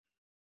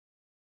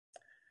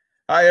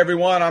Hi,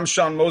 everyone. I'm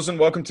Sean Mosen.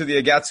 Welcome to the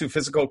Agatsu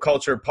Physical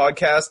Culture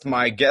Podcast.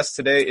 My guest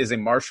today is a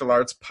martial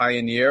arts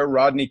pioneer,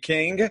 Rodney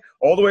King,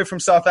 all the way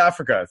from South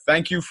Africa.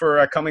 Thank you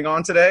for coming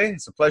on today.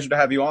 It's a pleasure to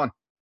have you on.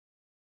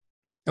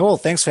 Oh,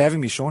 thanks for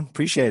having me, Sean.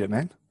 Appreciate it,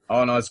 man.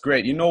 Oh, no, it's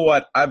great. You know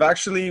what? I've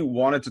actually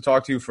wanted to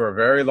talk to you for a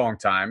very long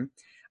time.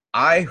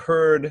 I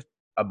heard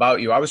about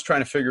you. I was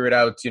trying to figure it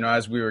out,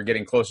 as we were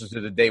getting closer to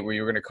the date where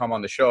you were going to come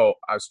on the show.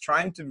 I was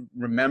trying to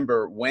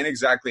remember when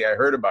exactly I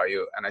heard about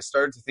you, and I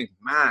started to think,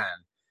 man,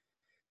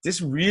 this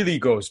really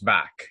goes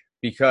back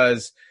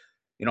because,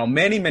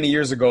 many, many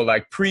years ago,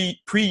 like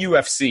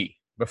pre-UFC,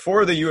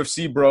 before the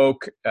UFC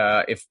broke,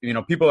 if,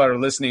 people that are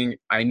listening,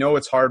 I know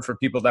it's hard for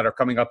people that are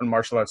coming up in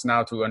martial arts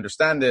now to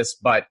understand this,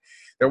 but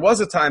there was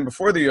a time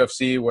before the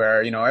UFC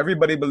where,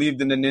 everybody believed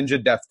in the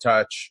ninja death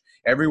touch.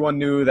 Everyone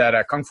knew that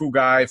a kung fu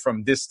guy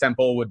from this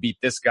temple would beat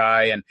this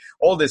guy and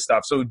all this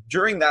stuff. So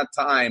during that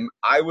time,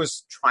 I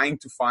was trying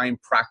to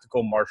find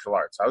practical martial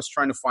arts. I was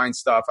trying to find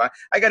stuff.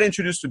 I got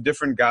introduced to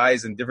different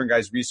guys and different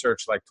guys'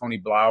 research like Tony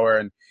Blauer.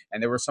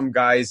 And there were some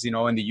guys, in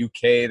the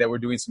UK that were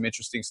doing some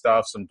interesting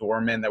stuff, some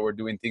doormen that were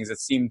doing things that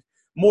seemed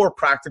more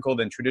practical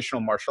than traditional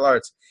martial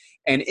arts.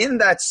 And in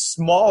that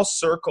small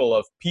circle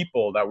of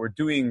people that were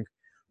doing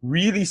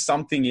really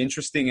something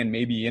interesting and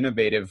maybe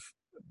innovative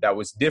that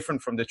was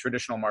different from the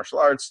traditional martial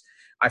arts,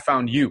 I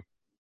found you.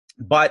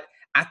 But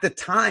at the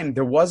time,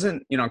 there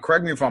wasn't,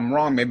 correct me if I'm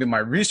wrong, maybe my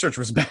research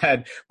was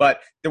bad,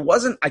 but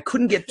I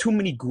couldn't get too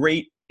many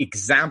great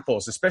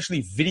examples,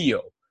 especially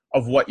video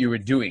of what you were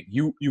doing.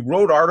 You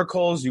wrote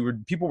articles,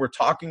 people were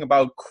talking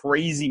about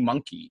Crazy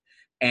Monkey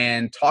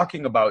and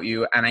talking about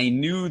you, and I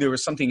knew there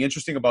was something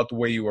interesting about the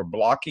way you were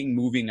blocking,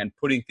 moving, and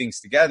putting things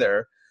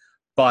together,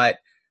 but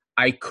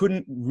I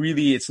couldn't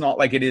really, it's not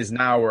like it is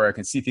now where I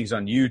can see things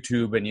on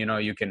YouTube and,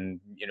 you can,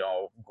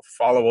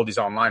 follow all these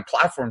online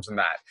platforms and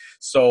that.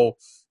 So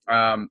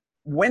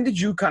when did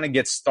you kind of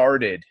get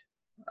started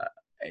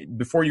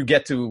before you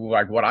get to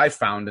like what I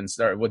found and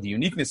start what the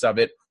uniqueness of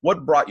it,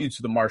 what brought you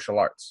to the martial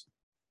arts?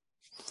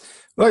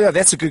 Well, yeah,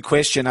 that's a good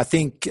question. I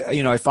think,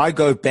 if I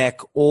go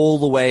back all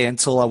the way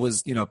until I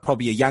was,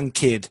 probably a young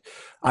kid,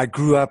 I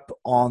grew up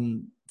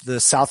on the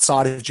south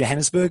side of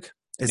Johannesburg.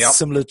 It's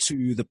similar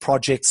to the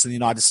projects in the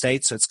United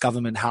States, so it's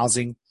government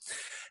housing.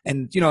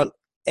 And,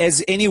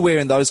 as anywhere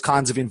in those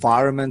kinds of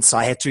environments,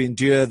 I had to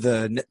endure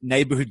the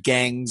neighborhood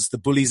gangs, the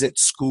bullies at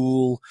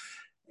school,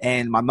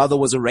 and my mother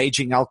was a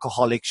raging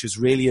alcoholic. She was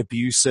really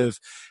abusive.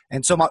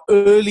 And so my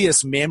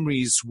earliest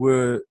memories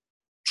were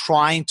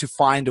trying to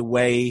find a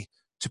way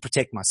to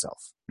protect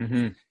myself.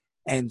 Mm-hmm.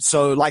 And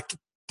so like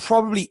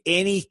probably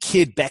any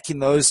kid back in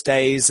those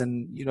days,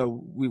 and,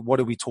 what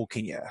are we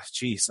talking here?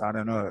 Jeez, I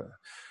don't know.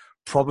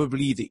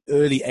 Probably the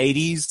early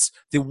 80s,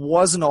 there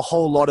wasn't a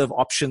whole lot of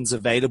options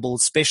available,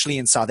 especially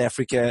in South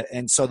Africa.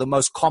 And so the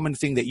most common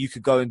thing that you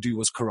could go and do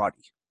was karate.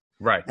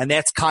 Right. And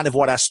that's kind of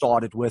what I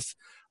started with.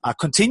 I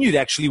continued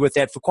actually with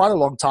that for quite a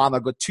long time. I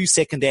got 2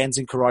 second dans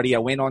in karate. I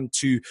went on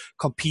to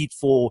compete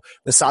for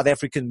the South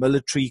African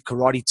military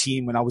karate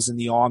team when I was in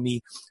the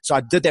army. So I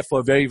did that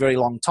for a very, very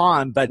long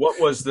time. But what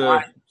was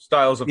the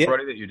styles of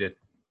karate that you did?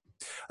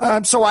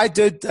 So I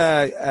did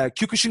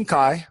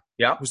Kyokushinkai.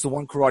 Yeah. Was the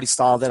one karate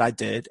style that I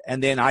did.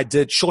 And then I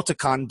did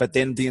Shotokan, but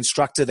then the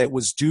instructor that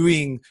was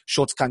doing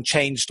Shotokan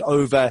changed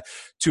over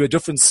to a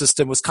different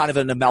system. It was kind of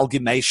an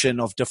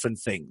amalgamation of different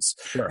things.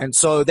 Sure. And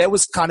so that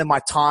was kind of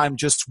my time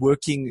just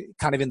working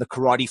kind of in the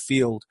karate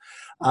field.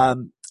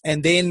 And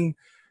then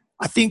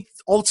I think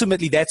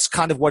ultimately that's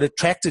kind of what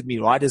attracted me,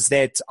 right? Is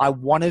that I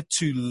wanted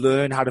to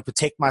learn how to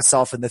protect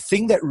myself. And the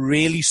thing that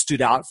really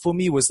stood out for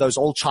me was those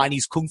old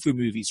Chinese kung fu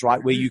movies,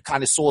 right? Where you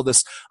kind of saw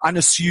this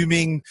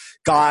unassuming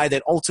guy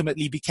that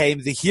ultimately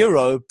became the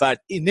hero, but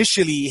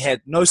initially he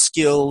had no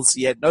skills,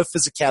 he had no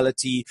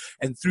physicality.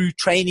 And through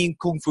training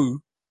kung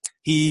fu,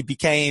 he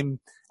became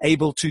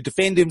able to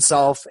defend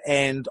himself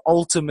and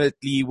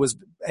ultimately was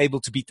able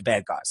to beat the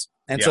bad guys.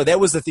 And so that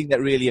was the thing that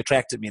really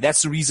attracted me.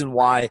 That's the reason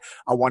why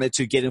I wanted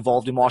to get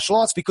involved in martial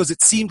arts, because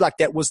it seemed like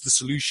that was the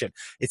solution.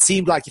 It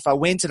seemed like if I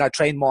went and I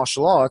trained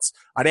martial arts,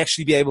 I'd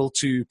actually be able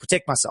to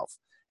protect myself.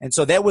 And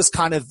so that was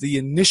kind of the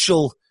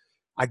initial,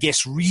 I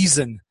guess,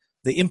 reason,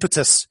 the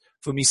impetus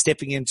for me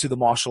stepping into the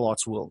martial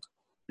arts world.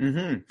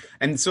 Mm-hmm.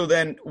 And so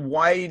then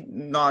why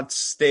not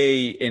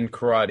stay in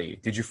karate?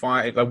 Did you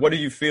find, what do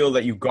you feel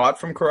that you got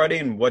from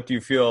karate, and what do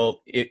you feel,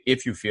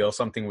 if you feel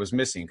something was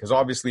missing? Because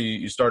obviously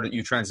you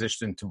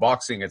transitioned to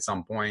boxing at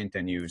some point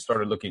and you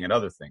started looking at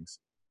other things.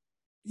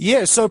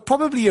 Yeah, so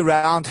probably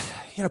around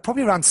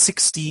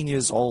 16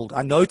 years old,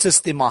 I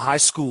noticed in my high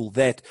school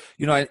that,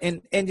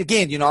 and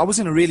again, I was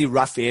in a really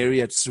rough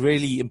area. It's a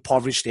really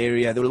impoverished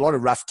area. There were a lot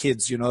of rough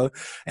kids,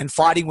 and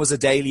fighting was a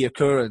daily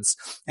occurrence.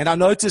 And I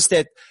noticed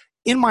that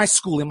in my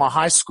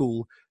high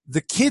school,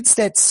 the kids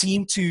that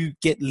seemed to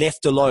get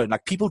left alone,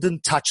 like people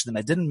didn't touch them,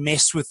 they didn't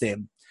mess with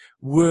them,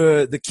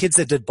 were the kids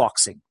that did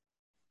boxing.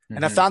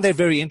 And I found that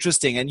very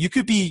interesting. And you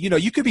could be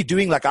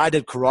doing like I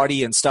did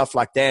karate and stuff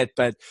like that,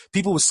 but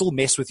people would still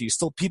mess with you.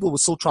 People would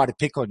still try to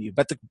pick on you.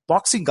 But the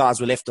boxing guys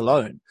were left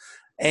alone.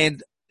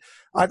 And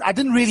I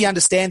didn't really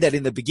understand that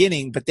in the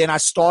beginning, but then I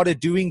started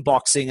doing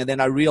boxing and then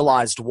I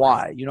realized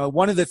why. You know,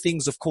 one of the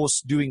things, of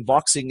course, doing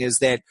boxing is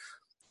that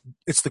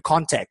it's the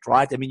contact,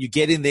 right? I mean, you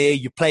get in there,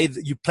 you play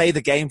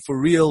the game for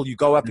real. You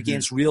go up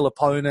against real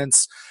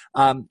opponents,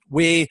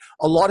 where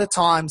a lot of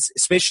times,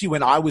 especially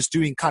when I was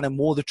doing kind of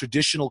more the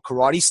traditional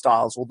karate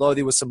styles, although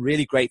there were some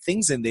really great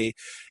things in there,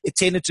 it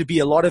tended to be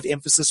a lot of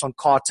emphasis on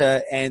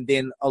kata, and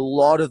then a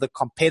lot of the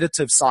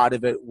competitive side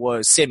of it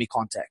was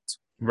semi-contact.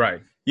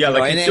 Right. Yeah, You know,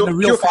 like and the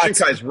real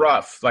Kyokushinkai is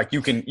rough. Like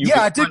you can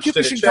I did punch to the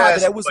Kyokushinkai,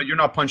 chest, but you're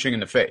not punching in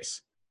the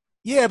face.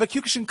 Yeah, but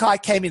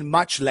Kyokushinkai came in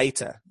much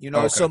later, you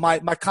know, so my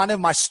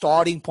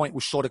starting point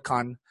was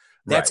Shotokan.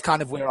 That's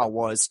kind of where I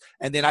was.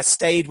 And then I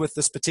stayed with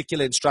this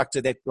particular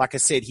instructor that, like I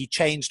said, he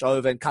changed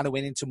over and kind of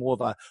went into more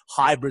of a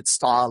hybrid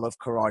style of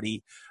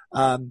karate.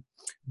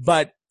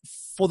 But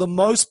for the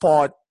most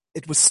part,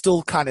 it was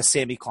still kind of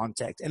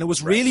semi-contact. And it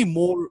was really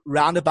more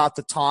round about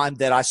the time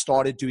that I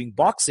started doing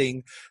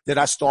boxing that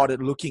I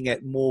started looking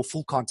at more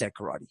full contact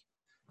karate.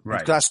 Right.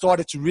 Because I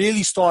started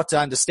to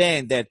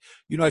understand that,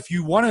 you know, if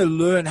you want to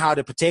learn how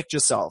to protect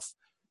yourself,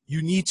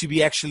 you need to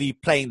be actually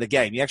playing the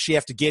game. You actually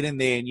have to get in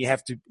there and you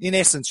have to, in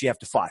essence, you have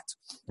to fight.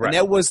 Right. And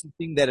that was the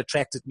thing that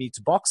attracted me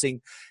to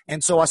boxing.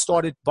 And so I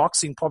started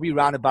boxing probably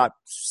around about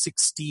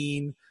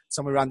 16,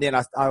 somewhere around then.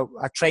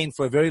 I trained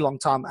for a very long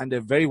time under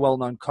a very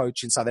well-known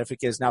coach in South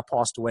Africa, has now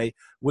passed away,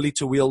 Willie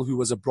Terweel, who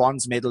was a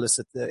bronze medalist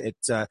at I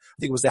think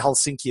it was the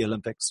Helsinki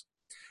Olympics.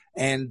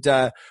 And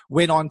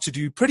went on to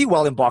do pretty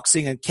well in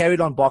boxing and carried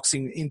on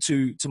boxing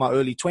into my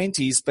early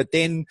 20s. But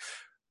then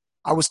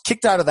I was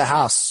kicked out of the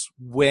house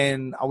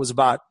when I was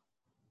about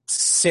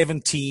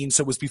 17.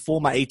 So it was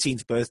before my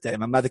 18th birthday.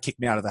 My mother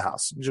kicked me out of the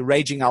house. She was a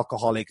raging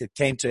alcoholic. It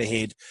came to a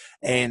head.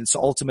 And so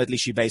ultimately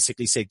she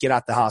basically said, get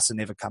out the house and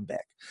never come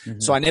back.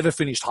 So I never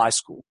finished high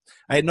school.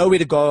 I had nowhere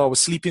to go. I was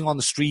sleeping on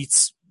the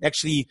streets.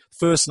 Actually,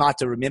 first night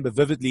I remember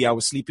vividly, I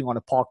was sleeping on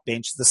a park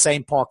bench, the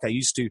same park I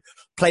used to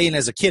play in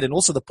as a kid, and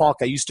also the park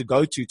I used to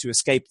go to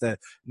escape the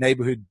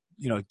neighborhood,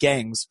 you know,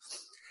 gangs.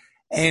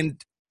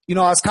 And, you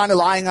know, I was kind of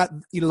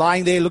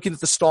lying there looking at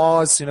the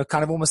stars, you know,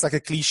 kind of almost like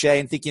a cliche,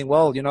 and thinking,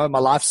 well, you know, my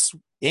life's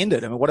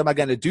ended. I mean, what am I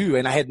going to do?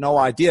 And I had no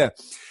idea.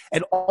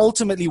 And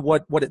ultimately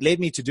what it led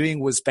me to doing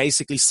was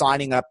basically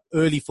signing up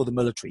early for the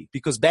military,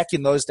 because back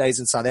in those days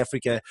in South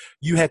Africa,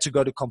 you had to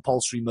go to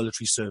compulsory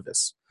military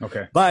service.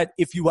 Okay. But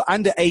if you were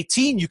under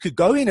 18, you could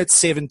go in at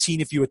 17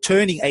 if you were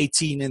turning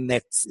 18 in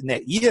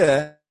that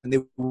year, and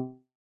there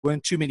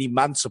weren't too many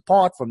months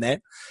apart from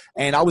that.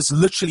 And I was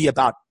literally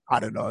about, I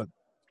don't know,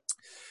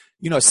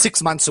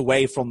 6 months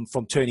away from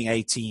turning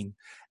 18.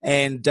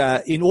 And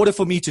in order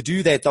for me to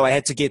do that, though, I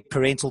had to get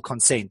parental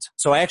consent.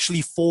 So I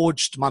actually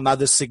forged my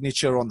mother's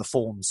signature on the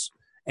forms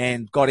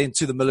and got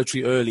into the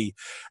military early.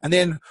 And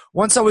then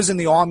once I was in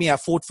the army, I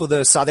fought for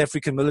the South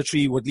African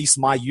military, or at least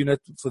my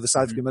unit for the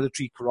South African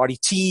military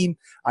karate team.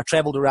 I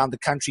traveled around the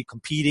country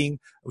competing,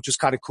 which was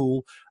kind of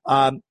cool.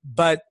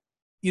 But,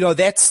 you know,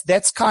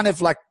 that's kind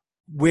of like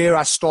where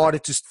I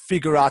started to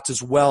figure out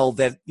as well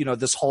that, you know,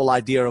 this whole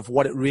idea of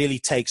what it really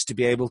takes to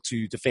be able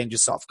to defend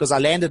yourself. Because I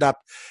landed up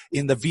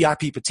in the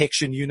VIP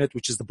protection unit,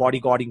 which is the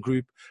bodyguarding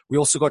group. We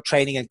also got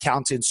training in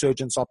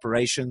counterinsurgents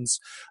operations.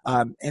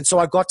 And so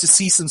I got to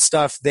see some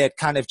stuff that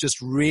kind of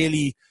just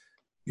really,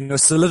 you know,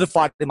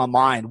 solidified in my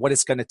mind what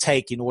it's going to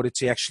take in order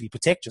to actually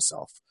protect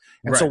yourself.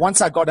 And so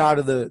once I got out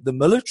of the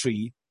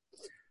military,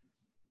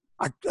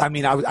 I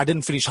mean, I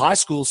didn't finish high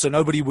school, so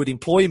nobody would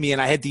employ me. And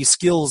I had these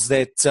skills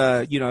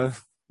that, you know,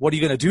 what are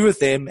you going to do with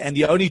them? And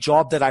the only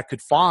job that I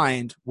could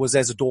find was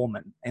as a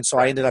doorman. And so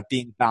I ended up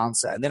being a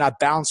bouncer. And then I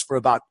bounced for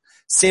about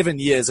 7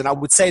 years. And I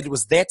would say it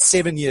was that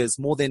 7 years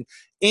more than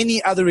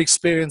any other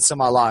experience in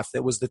my life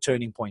that was the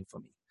turning point for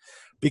me.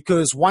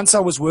 Because once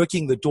I was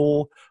working the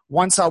door,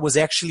 once I was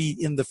actually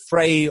in the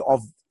fray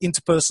of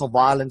interpersonal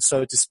violence,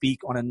 so to speak,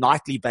 on a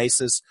nightly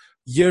basis,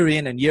 year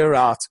in and year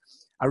out,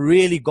 I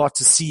really got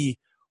to see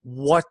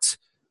what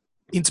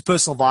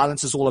interpersonal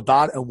violence is all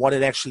about and what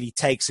it actually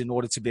takes in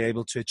order to be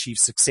able to achieve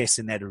success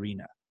in that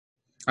arena.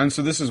 And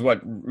so this is what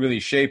really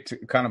shaped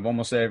kind of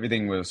almost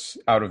everything was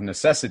out of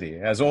necessity.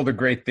 As all the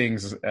great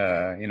things,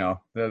 you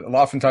know,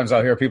 oftentimes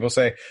I'll hear people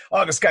say,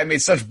 oh, this guy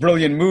made such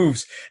brilliant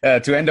moves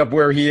to end up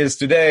where he is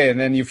today.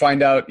 And then you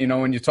find out, you know,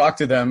 when you talk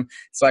to them,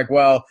 it's like,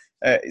 well,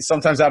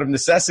 sometimes out of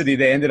necessity,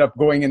 they ended up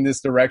going in this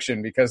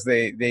direction because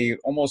they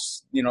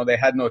almost, you know, they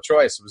had no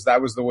choice.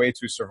 That was the way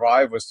to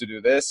survive, was to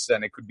do this.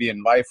 And it could be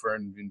in life or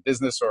in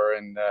business or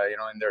in, you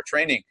know, in their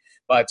training.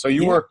 But so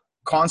you were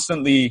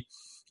constantly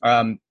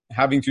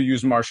having to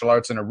use martial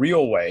arts in a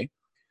real way.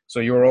 So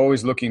you were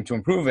always looking to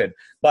improve it.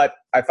 But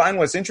I find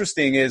what's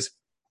interesting is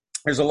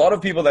there's a lot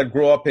of people that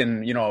grow up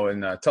in, you know,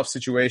 in a tough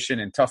situation,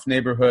 in tough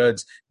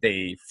neighborhoods.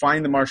 They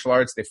find the martial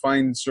arts, they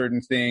find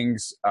certain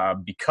things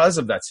because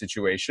of that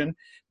situation,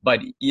 but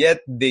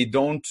yet they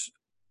don't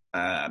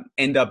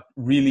end up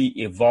really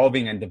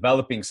evolving and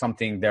developing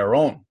something their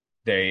own.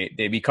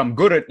 They become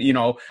good at,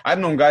 I've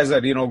known guys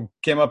that,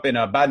 came up in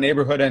a bad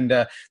neighborhood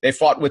and they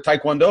fought with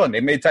Taekwondo and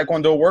they made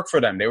Taekwondo work for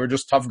them. They were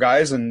just tough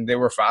guys and they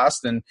were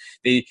fast and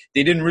they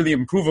didn't really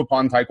improve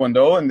upon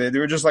Taekwondo and they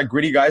were just like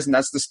gritty guys and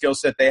that's the skill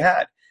set they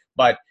had.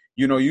 But,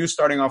 you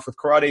starting off with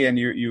karate and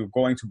you're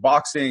going to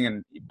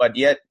boxing but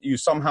yet you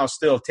somehow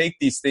still take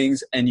these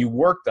things and you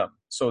work them.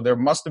 So there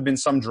must have been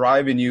some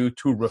drive in you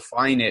to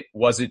refine it.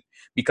 Was it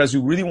because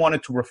you really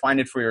wanted to refine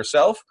it for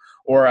yourself,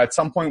 or at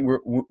some point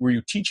were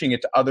you teaching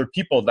it to other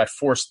people that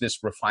forced this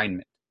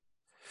refinement?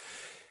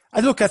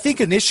 Look, I think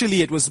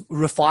initially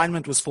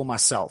refinement was for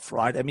myself,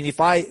 right? I mean,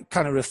 if I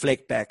kind of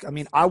reflect back,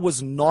 I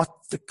was not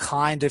the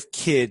kind of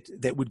kid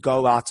that would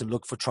go out and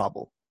look for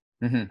trouble.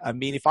 Mm-hmm. I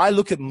mean, if I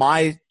look at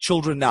my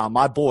children now,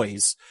 my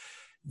boys,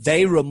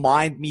 they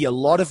remind me a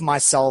lot of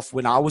myself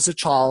when I was a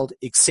child,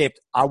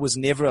 except I was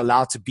never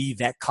allowed to be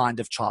that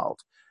kind of child.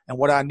 And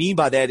what I mean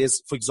by that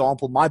is, for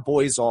example, my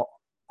boys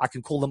I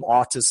can call them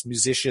artists,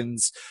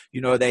 musicians,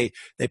 they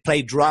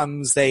play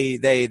drums, they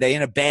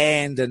in a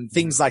band and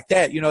things like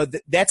that.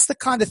 That's the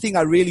kind of thing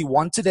I really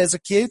wanted as a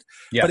kid,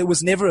 but it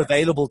was never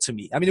available to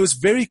me. I mean, it was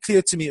very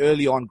clear to me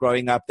early on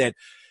growing up that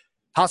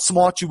how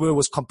smart you were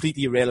was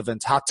completely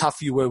irrelevant. How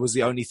tough you were was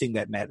the only thing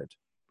that mattered.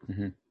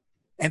 Mm-hmm.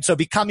 And so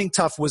becoming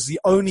tough was the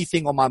only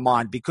thing on my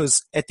mind,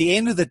 because at the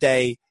end of the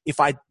day, if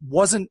I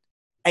wasn't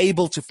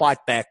able to fight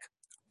back,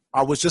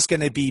 I was just going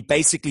to be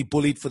basically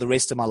bullied for the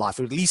rest of my life.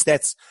 Or at least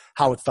that's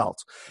how it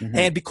felt. Mm-hmm.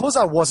 And because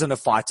I wasn't a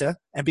fighter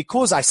and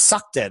because I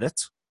sucked at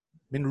it,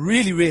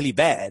 really, really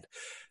bad,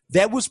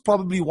 that was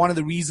probably one of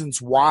the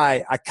reasons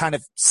why I kind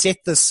of set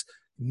this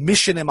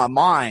mission in my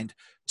mind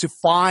to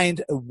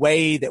find a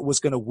way that was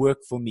going to work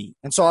for me.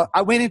 And so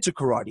I went into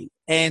karate,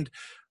 and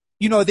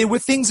there were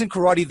things in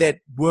karate that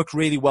worked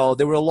really well.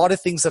 There were a lot of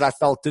things that I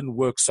felt didn't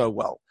work so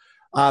well.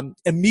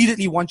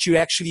 Immediately once you're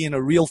actually in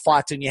a real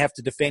fight and you have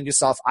to defend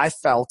yourself, I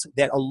felt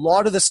that a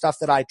lot of the stuff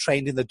that I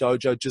trained in the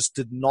dojo just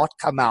did not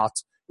come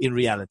out in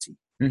reality.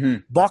 Mm-hmm.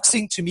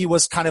 Boxing to me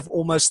was kind of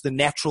almost the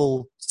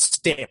natural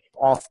step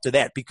after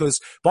that, because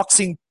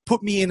boxing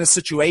put me in a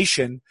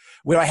situation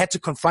where I had to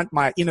confront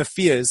my inner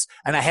fears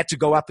and I had to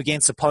go up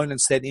against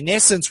opponents that in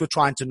essence were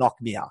trying to knock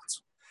me out.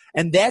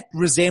 And that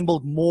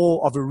resembled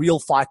more of a real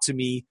fight to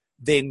me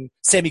than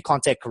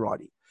semi-contact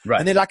karate. Right.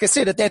 And then, like I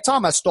said, at that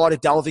time, I started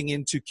delving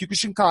into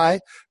Kyokushinkai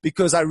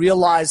because I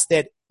realized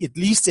that at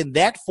least in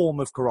that form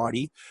of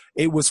karate,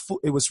 it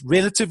was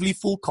relatively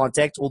full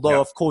contact, although,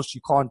 of course,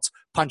 you can't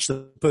punch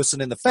the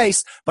person in the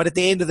face. But at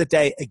the end of the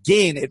day,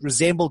 again, it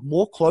resembled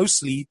more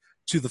closely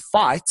to the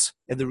fight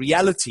and the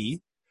reality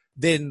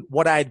than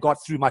what I had got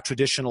through my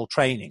traditional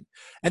training.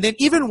 And then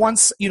even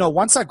once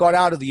I got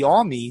out of the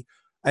army,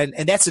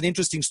 and that's an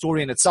interesting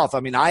story in itself. I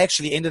mean, I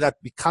actually ended up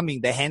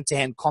becoming the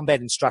hand-to-hand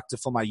combat instructor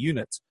for my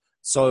unit.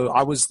 So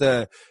I was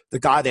the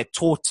guy that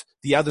taught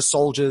the other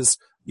soldiers,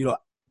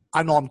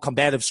 unarmed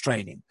combatives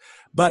training.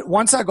 But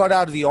once I got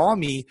out of the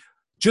army,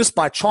 just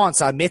by chance,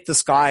 I met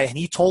this guy and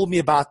he told me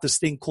about this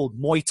thing called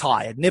Muay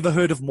Thai. I'd never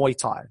heard of Muay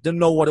Thai. Didn't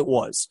know what it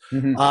was.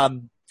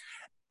 Mm-hmm.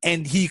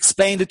 And he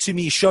explained it to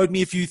me. He showed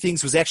me a few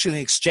things. He was actually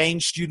an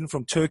exchange student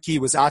from Turkey. He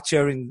was out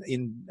here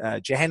in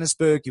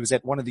Johannesburg. He was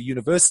at one of the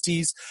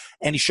universities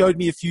and he showed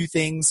me a few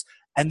things.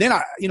 And then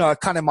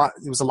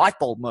it was a light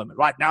bulb moment.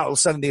 Right now, all of a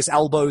sudden there's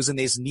elbows and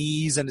there's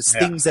knees and there's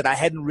things that I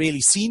hadn't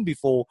really seen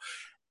before.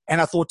 And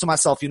I thought to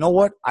myself, you know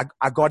what?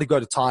 I got to go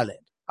to Thailand.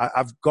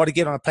 I've got to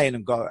get on a plane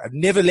and go. I've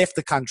never left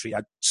the country. I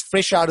was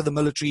fresh out of the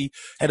military,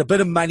 had a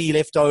bit of money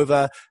left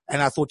over.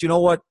 And I thought, you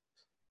know what?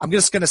 I'm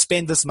just going to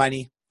spend this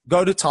money,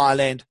 go to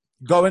Thailand,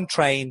 go and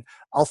train.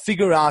 I'll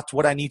figure out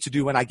what I need to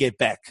do when I get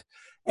back.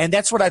 And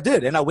that's what I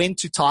did. And I went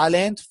to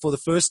Thailand for the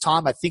first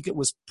time. I think it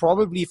was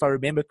probably, if I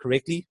remember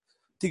correctly,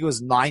 I think it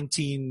was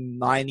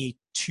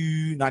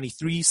 1992,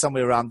 93,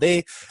 somewhere around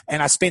there.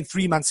 And I spent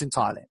 3 months in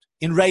Thailand,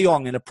 in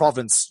Rayong, in a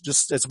province,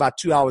 it's about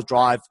 2 hours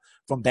drive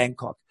from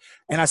Bangkok.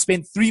 And I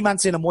spent 3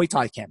 months in a Muay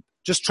Thai camp,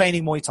 just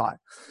training Muay Thai.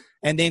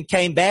 And then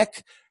came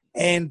back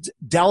and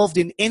delved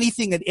in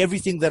anything and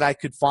everything that I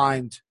could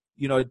find.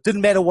 It didn't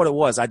matter what it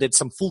was. I did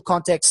some full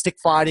contact stick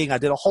fighting. I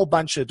did a whole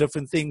bunch of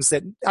different things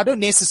that I don't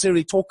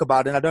necessarily talk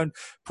about, and I don't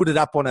put it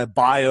up on a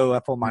bio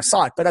up on my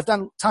site, but I've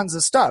done tons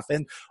of stuff.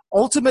 And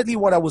ultimately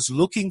what I was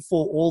looking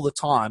for all the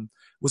time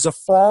was a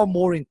far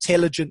more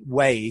intelligent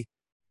way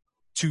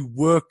to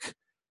work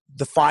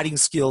the fighting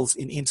skills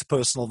in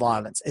interpersonal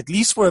violence, at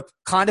least for a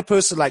kind of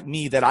person like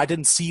me that I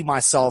didn't see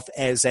myself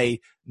as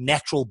a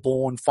natural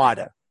born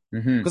fighter.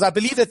 Because I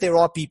believe that there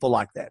are people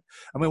like that.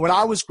 I mean, when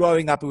I was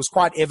growing up, it was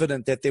quite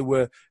evident that there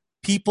were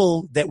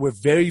people that were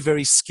very,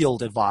 very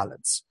skilled at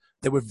violence.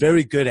 They were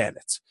very good at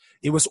it.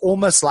 It was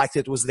almost like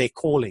it was their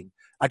calling.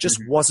 I just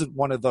wasn't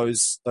one of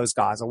those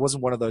guys. I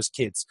wasn't one of those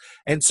kids.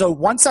 And so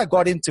once I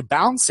got into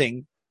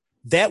bouncing,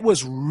 that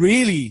was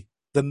really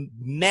the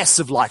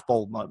massive light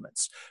bulb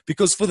moments.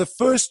 Because for the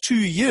first 2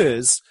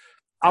 years,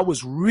 I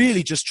was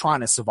really just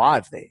trying to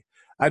survive there.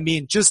 I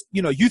mean, just,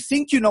 you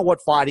think you know what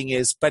fighting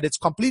is, but it's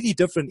completely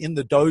different in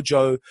the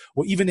dojo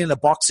or even in a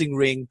boxing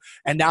ring.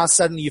 And now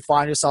suddenly you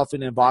find yourself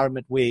in an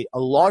environment where a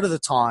lot of the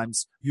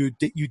times you're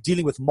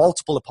dealing with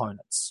multiple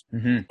opponents.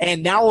 Mm-hmm.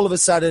 And now all of a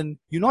sudden,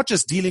 you're not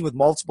just dealing with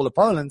multiple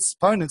opponents,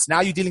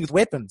 now you're dealing with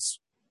weapons.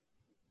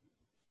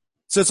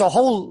 So it's a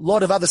whole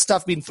lot of other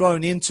stuff being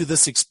thrown into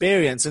this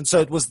experience. And so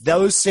it was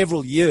those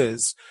several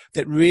years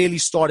that really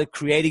started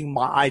creating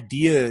my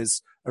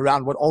ideas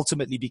around what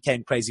ultimately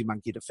became Crazy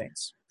Monkey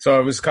Defense. So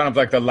it was kind of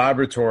like the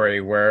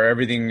laboratory where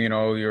everything,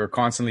 you're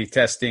constantly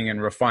testing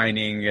and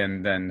refining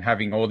and then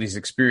having all these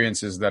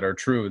experiences that are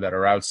true, that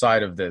are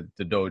outside of the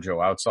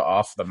dojo, outside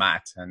off the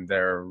mat, and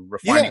they're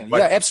refining.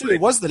 Yeah, absolutely.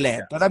 It was the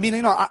lab. But I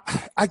mean,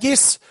 I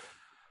guess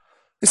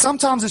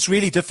sometimes it's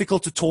really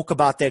difficult to talk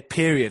about that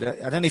period.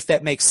 I don't know if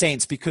that makes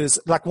sense, because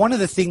like one of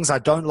the things I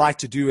don't like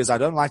to do is I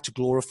don't like to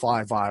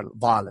glorify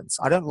violence.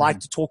 I don't like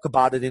to talk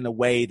about it in a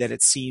way that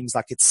it seems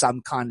like it's some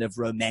kind of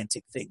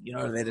romantic thing,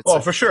 that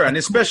it's for sure. And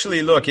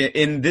especially look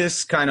in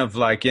this kind of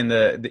like in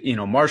the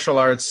martial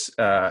arts,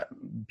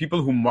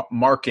 people who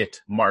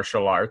market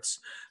martial arts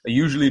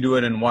usually do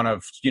it in one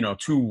of,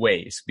 two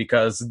ways,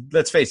 because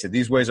let's face it,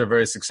 these ways are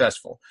very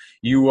successful.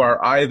 You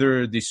are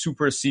either the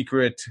super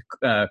secret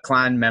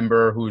clan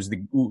member who's the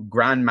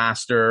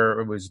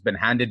grandmaster, who's been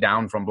handed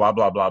down from blah,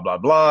 blah, blah, blah,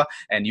 blah,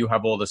 and you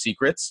have all the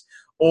secrets,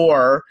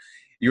 or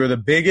you're the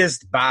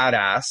biggest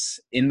badass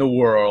in the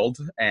world,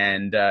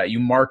 and you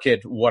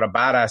market what a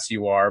badass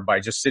you are by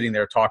just sitting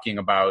there talking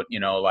about,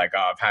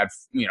 I've had,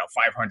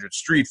 500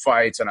 street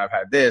fights, and I've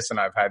had this,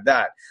 and I've had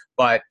that.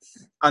 But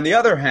on the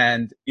other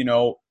hand,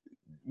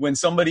 when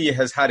somebody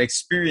has had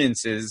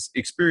experience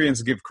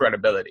give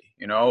credibility.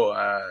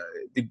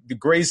 The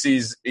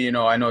Gracies,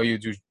 I know you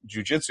do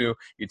jujitsu,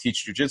 you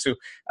teach jujitsu.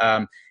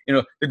 The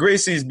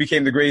Gracies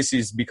became the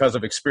Gracies because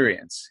of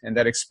experience, and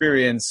that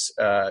experience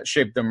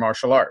shaped their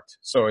martial art.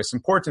 So it's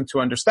important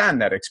to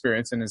understand that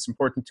experience, and it's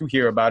important to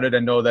hear about it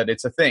and know that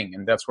it's a thing,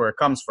 and that's where it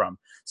comes from.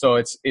 So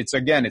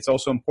it's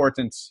also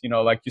important,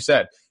 like you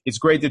said, it's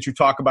great that you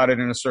talk about it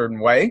in a certain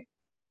way,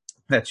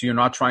 that you're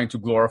not trying to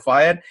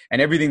glorify it,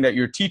 and everything that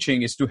you're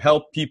teaching is to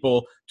help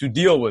people to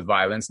deal with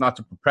violence, not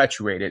to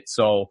perpetuate it.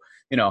 So,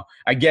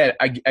 I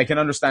can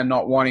understand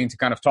not wanting to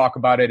kind of talk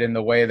about it in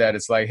the way that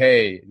it's like,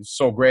 hey, it's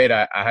so great,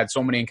 I had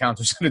so many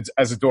encounters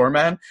as a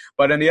doorman.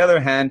 But on the other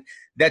hand,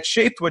 that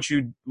shaped what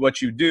you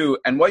do,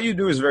 and what you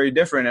do is very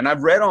different. And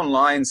I've read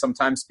online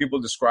sometimes people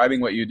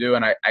describing what you do,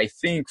 and I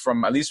think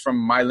at least from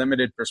my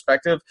limited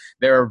perspective,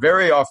 they're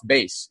very off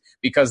base,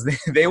 because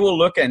they will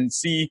look and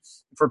see,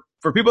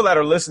 for people that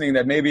are listening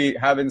that maybe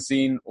haven't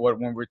seen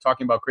when we're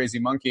talking about Crazy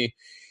Monkey,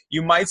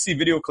 you might see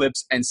video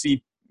clips and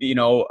see,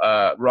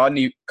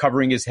 Rodney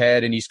covering his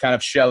head, and he's kind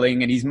of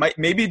shelling, and he's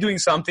maybe doing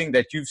something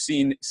that you've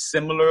seen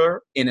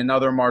similar in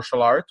another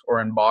martial art or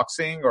in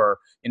boxing or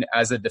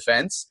as a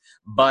defense,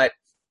 but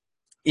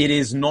it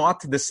is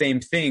not the same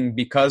thing,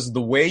 because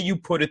the way you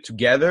put it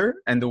together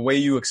and the way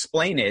you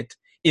explain it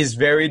is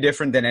very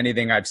different than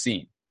anything I've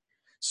seen.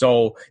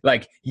 So,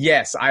 like,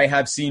 yes, I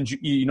have seen,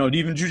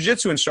 even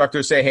jiu-jitsu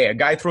instructors say, hey, a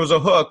guy throws a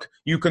hook,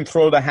 you can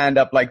throw the hand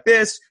up like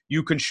this,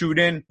 you can shoot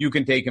in, you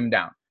can take him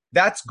down.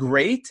 That's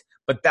great,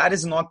 but that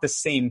is not the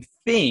same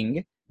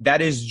thing.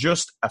 That is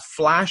just a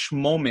flash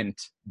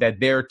moment that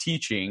they're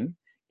teaching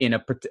in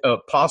a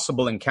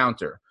possible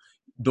encounter.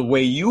 The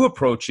way you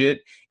approach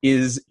it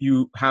is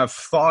you have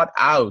thought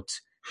out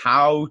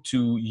how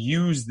to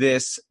use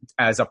this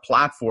as a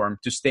platform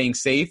to staying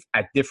safe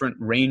at different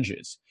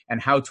ranges,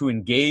 and how to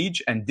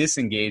engage and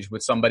disengage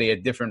with somebody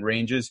at different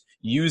ranges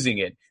using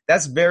it.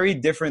 That's very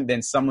different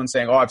than someone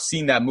saying, oh, I've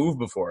seen that move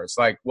before. It's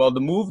like, well, the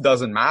move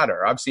doesn't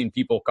matter. I've seen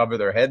people cover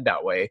their head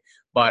that way,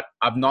 but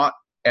I've not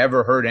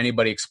ever heard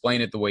anybody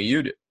explain it the way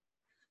you do.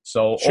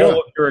 So Sure. All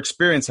of your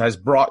experience has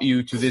brought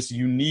you to this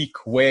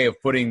unique way of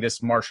putting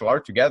this martial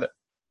art together.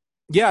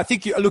 Yeah, I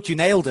think you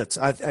nailed it.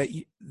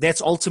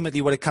 That's ultimately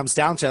what it comes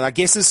down to. And I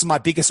guess this is my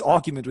biggest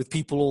argument with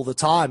people all the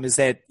time, is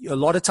that a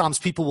lot of times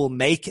people will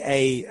make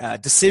a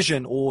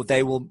decision, or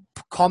they will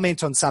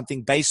comment on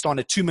something based on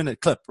a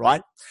 2-minute clip,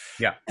 right?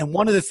 Yeah. And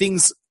one of the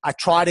things I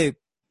try to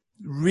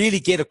really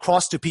get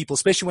across to people,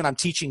 especially when I'm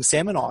teaching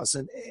seminars,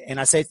 and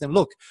I say to them,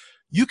 look,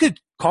 you could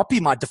copy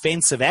my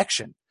defensive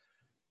action,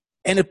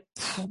 and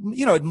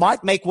it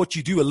might make what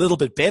you do a little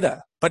bit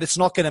better, but it's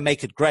not going to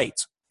make it great.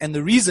 And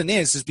the reason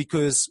is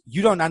because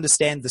you don't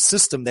understand the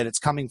system that it's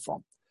coming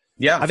from.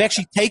 Yeah. I've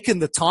actually taken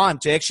the time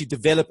to actually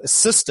develop a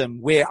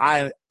system where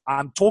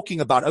I'm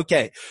talking about,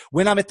 okay,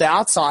 when I'm at the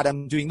outside,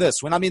 I'm doing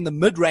this. When I'm in the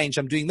mid-range,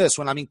 I'm doing this.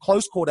 When I'm in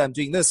close quarter, I'm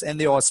doing this. And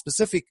there are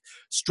specific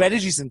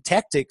strategies and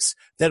tactics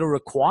that are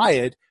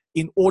required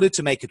in order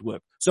to make it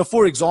work. So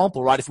for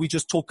example, right, if we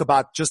just talk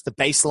about just the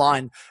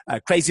baseline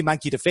Crazy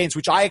Monkey defense,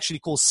 which I actually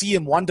call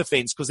CM1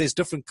 defense, because there's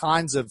different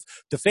kinds of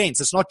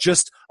defense. It's not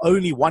just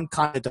only one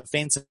kind of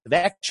defensive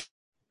action.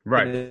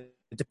 Right.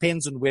 It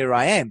depends on where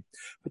I am.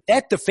 But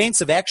that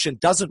defensive action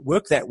doesn't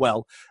work that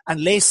well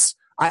unless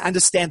I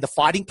understand the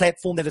fighting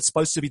platform that it's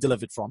supposed to be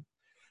delivered from.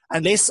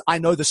 unless I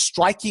know the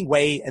striking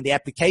way and the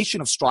application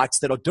of strikes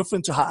that are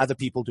different to how other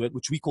people do it,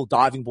 which we call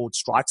diving board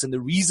strikes, and the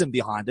reason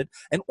behind it.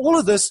 And all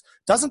of this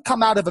doesn't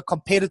come out of a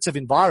competitive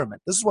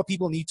environment. This is what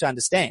people need to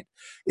understand,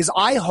 is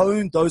I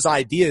honed those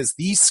ideas,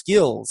 these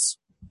skills,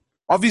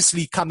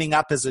 obviously coming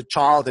up as a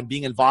child and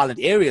being in violent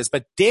areas,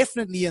 but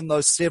definitely in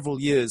those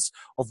several years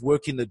of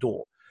working the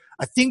door.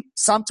 I think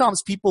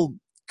sometimes people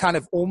kind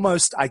of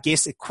almost, I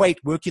guess, equate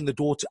working the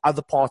door to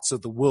other parts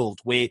of the world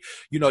where,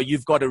 you know,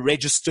 you've got to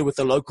register with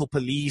the local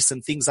police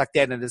and things like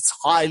that. And it's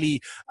highly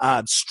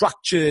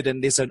structured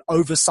and there's an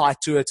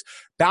oversight to it.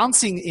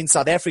 Bouncing in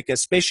South Africa,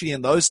 especially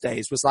in those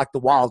days, was like the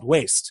Wild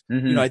West.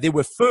 Mm-hmm. You know, there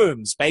were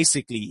firms,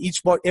 basically.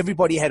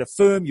 Everybody had a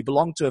firm. You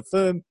belonged to a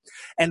firm,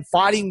 and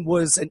fighting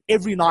was an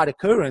every night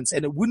occurrence.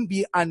 And it wouldn't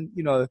be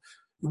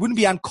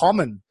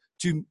uncommon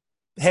to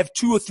have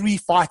 2 or 3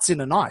 fights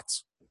in a night.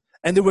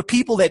 And there were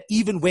people that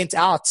even went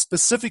out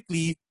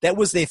specifically. That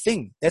was their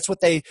thing. That's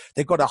what they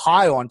got a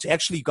high on, to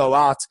actually go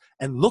out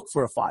and look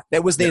for a fight.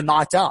 That was their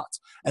night out.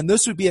 And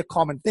this would be a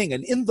common thing.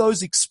 And in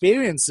those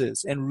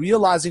experiences and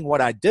realizing what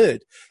I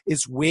did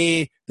is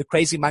where the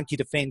Crazy Monkey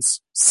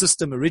Defense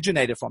system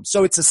originated from.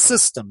 So it's a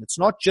system. It's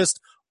not just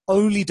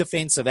only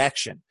defensive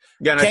action.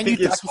 Yeah, and I think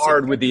it's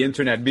hard with the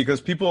internet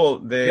because people,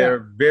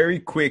 they're very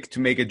quick to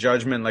make a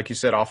judgment, like you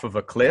said, off of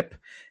a clip.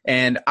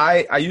 And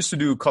I used to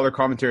do color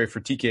commentary for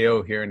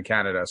TKO here in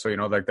Canada. So, you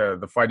know, like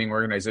the fighting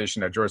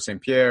organization that Georges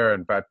St. Pierre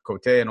and Pat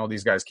Cote and all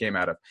these guys came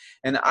out of.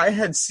 And I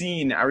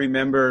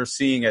remember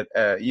seeing it,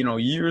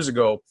 years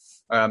ago,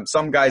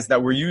 some guys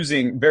that were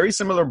using very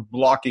similar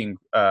blocking,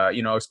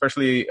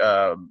 especially,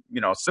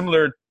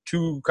 similar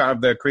to kind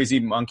of the Crazy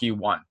Monkey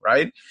one,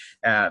 right?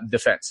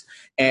 Defense.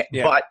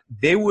 But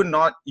they would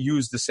not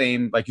use the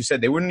same, like you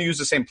said, they wouldn't use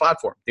the same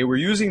platform. They were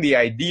using the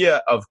idea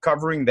of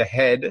covering the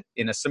head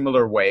in a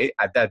similar way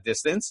at that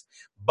distance.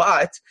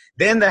 But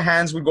then the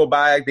hands would go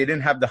back. They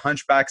didn't have the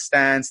hunchback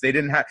stance.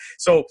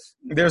 So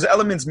there's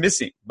elements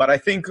missing. But I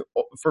think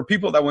for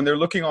people that when they're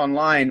looking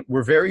online,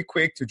 we're very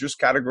quick to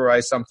just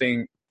categorize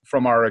something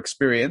from our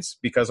experience,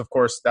 because of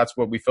course that's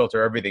what we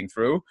filter everything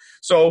through.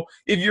 So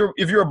if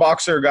you're a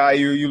boxer guy,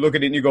 you look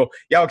at it and you go,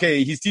 yeah,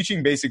 okay, he's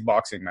teaching basic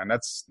boxing, man.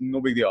 That's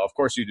no big deal. Of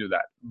course you do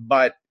that.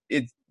 But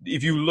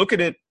if you look at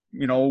it,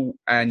 you know,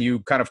 and you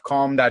kind of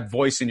calm that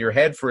voice in your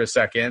head for a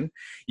second,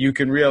 you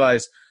can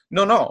realize,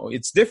 no,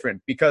 it's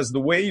different, because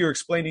the way you're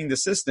explaining the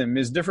system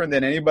is different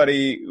than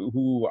anybody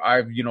who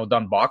I've,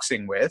 done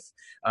boxing with.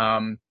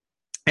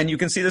 And you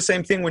can see the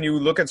same thing when you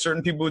look at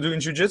certain people who are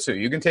doing jiu-jitsu.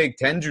 You can take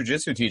 10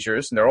 jiu-jitsu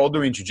teachers and they're all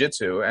doing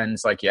jiu-jitsu. And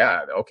it's like,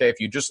 yeah, okay, if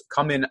you just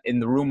come in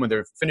the room when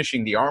they're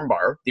finishing the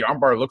armbar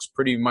looks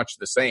pretty much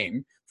the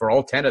same for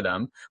all 10 of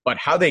them. But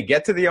how they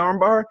get to the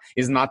armbar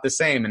is not the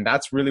same. And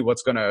that's really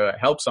what's going to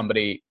help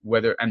somebody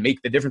and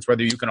make the difference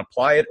whether you can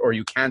apply it or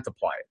you can't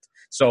apply it.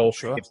 So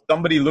if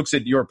somebody looks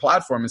at your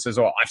platform and says,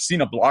 oh, I've seen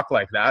a block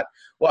like that,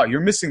 well,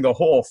 you're missing the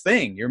whole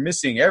thing. You're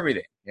missing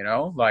everything,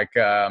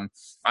 the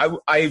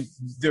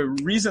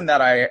reason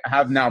that I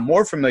have now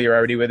more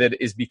familiarity with it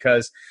is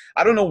because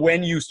I don't know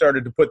when you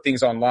started to put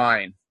things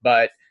online,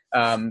 but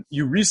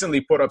you recently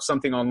put up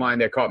something online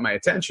that caught my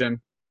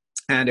attention,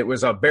 and it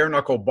was a bare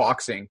knuckle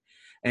boxing.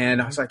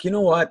 And I was like, you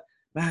know what?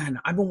 Man,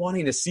 I've been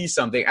wanting to see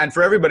something. And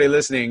for everybody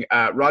listening,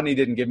 Rodney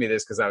didn't give me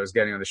this because I was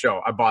getting on the show.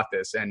 I bought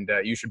this, and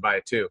you should buy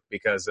it too,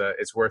 because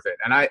it's worth it.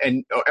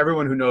 And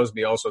everyone who knows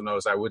me also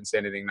knows I wouldn't say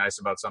anything nice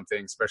about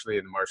something, especially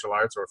in the martial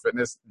arts or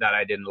fitness, that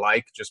I didn't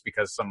like just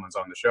because someone's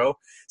on the show.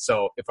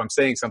 So if I'm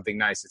saying something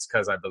nice, it's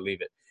because I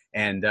believe it.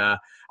 And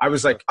I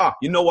was like,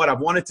 you know what? I've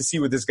wanted to see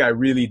what this guy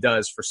really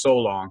does for so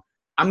long.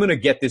 I'm going to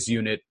get this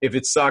unit. If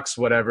it sucks,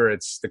 whatever,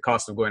 it's the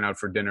cost of going out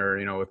for dinner,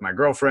 with my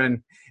girlfriend.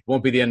 It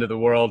won't be the end of the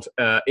world.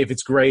 If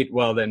it's great,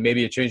 well, then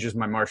maybe it changes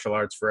my martial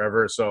arts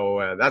forever.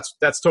 So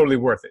that's totally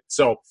worth it.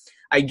 So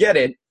I get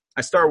it.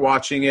 I start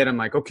watching it. I'm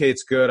like, okay,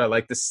 it's good. I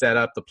like the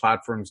setup. The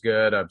platform's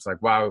good. I was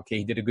like, wow, okay,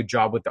 he did a good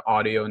job with the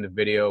audio and the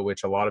video,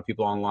 which a lot of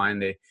people online,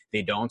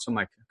 they don't. So I'm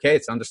like, okay,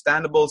 it's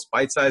understandable. It's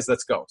bite-sized.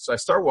 Let's go. So I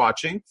start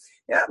watching.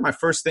 Yeah, my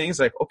first thing is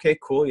like, okay,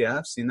 cool. Yeah,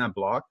 I've seen that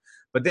block.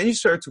 But then you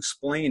start to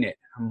explain it.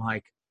 I'm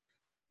like,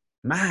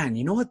 man,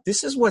 you know what?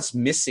 This is what's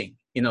missing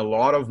in a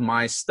lot of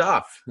my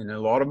stuff, in a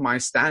lot of my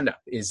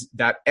stand-up, is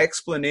that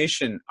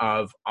explanation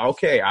of,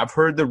 okay, I've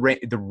heard the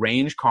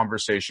range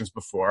conversations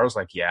before. I was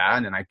like, yeah,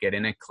 and then I get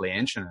in a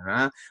clinch,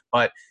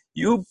 but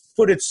you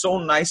put it so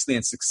nicely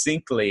and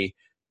succinctly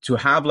to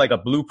have like a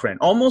blueprint.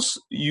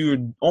 You're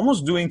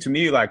almost doing to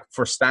me, like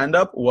for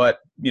stand-up, what,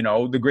 the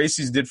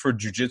Gracies did for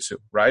jiu-jitsu,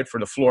 right? For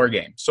the floor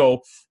game.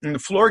 So in the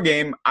floor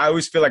game, I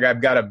always feel like I've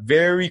got a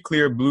very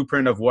clear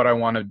blueprint of what I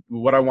want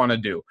to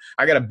do.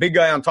 I got a big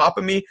guy on top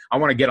of me. I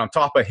want to get on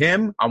top of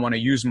him. I want to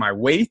use my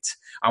weight.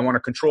 I want to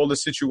control the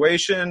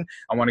situation.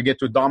 I want to get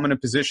to a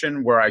dominant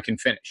position where I can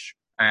finish.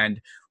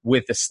 And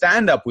with the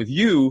stand-up with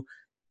you,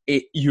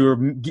 you're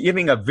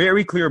giving a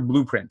very clear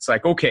blueprint. It's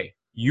like, okay,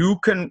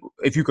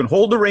 if you can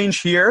hold the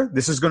range here,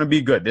 this is going to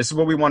be good. This is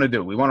what we want to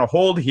do. We want to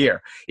hold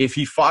here. If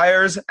he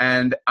fires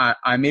and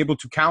I'm able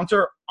to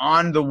counter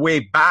on the way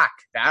back,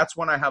 that's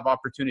when I have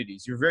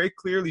opportunities. You're very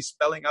clearly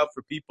spelling out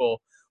for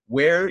people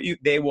where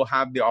they will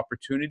have the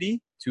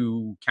opportunity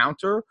to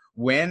counter,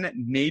 when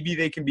maybe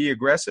they can be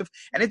aggressive.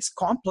 And it's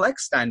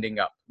complex standing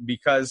up,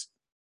 because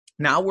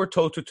now we're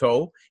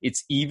toe-to-toe.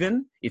 It's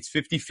even. It's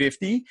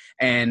 50-50.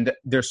 And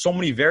there's so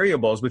many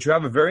variables, but you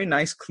have a very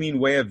nice, clean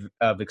way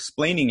of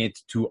explaining it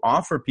to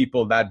offer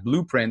people that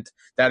blueprint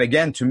that,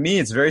 again, to me,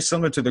 it's very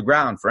similar to the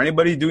ground. For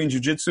anybody doing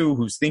jiu-jitsu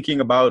who's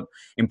thinking about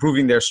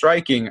improving their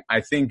striking,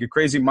 I think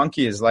Crazy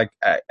Monkey is like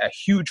a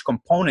huge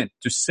component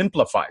to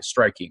simplify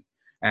striking.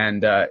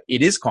 And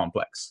it is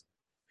complex.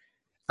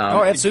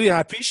 Absolutely.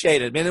 I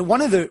appreciate it, man. And one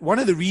of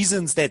the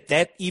reasons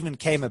that even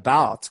came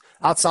about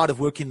outside of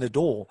working the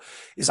door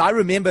is I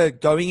remember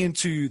going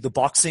into the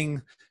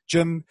boxing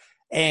gym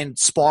and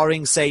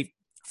sparring, say,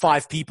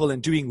 5 people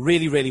and doing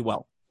really, really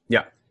well.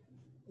 Yeah.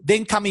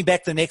 Then coming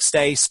back the next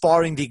day,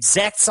 sparring the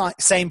exact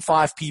same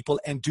 5 people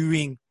and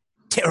doing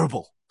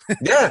terrible.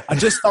 Yeah. I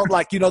just felt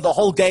like, the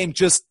whole game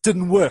just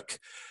didn't work.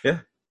 Yeah.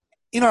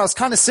 I was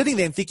kind of sitting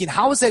there and thinking,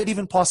 how is that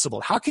even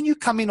possible? How can you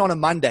come in on a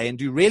Monday and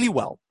do really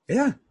well?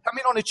 Yeah. Come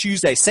in on a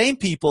Tuesday, same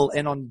people,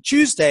 and on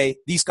Tuesday,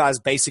 these guys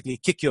basically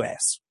kick your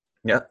ass.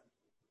 Yeah.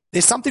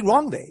 There's something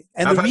wrong there.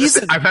 And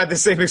I've had the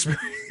same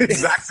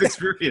exact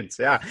experience.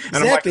 Yeah.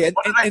 And exactly. Like,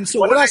 and so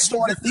what I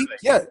started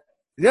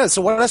thinking,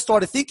 so what I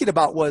started thinking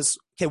about was,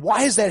 okay,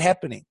 why is that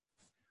happening?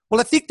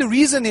 Well, I think the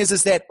reason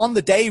is that on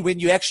the day when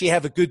you actually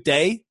have a good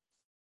day,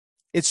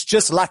 it's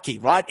just lucky,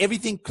 right?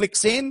 Everything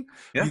clicks in.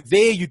 Yeah. You're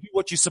there. You do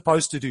what you're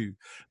supposed to do.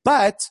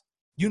 But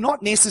you're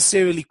not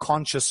necessarily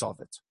conscious of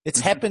it.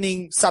 It's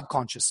happening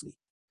subconsciously.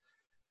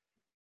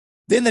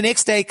 Then the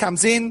next day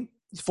comes in,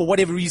 for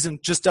whatever reason,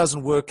 just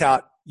doesn't work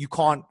out. You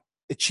can't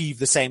achieve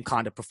the same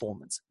kind of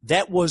performance.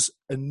 That was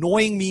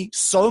annoying me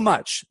so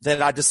much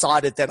that I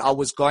decided that I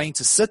was going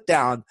to sit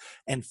down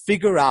and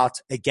figure out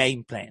a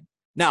game plan.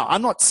 Now,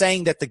 I'm not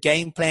saying that the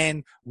game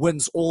plan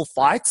wins all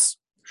fights.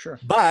 Sure.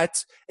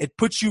 But it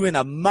puts you in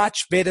a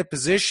much better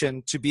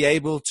position to be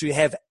able to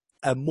have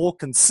a more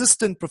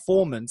consistent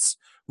performance,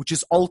 which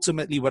is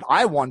ultimately what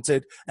I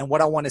wanted and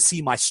what I want to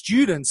see my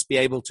students be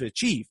able to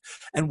achieve.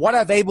 And what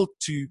I've been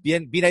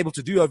able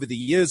to do over the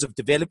years of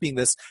developing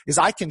this is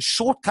I can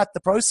shortcut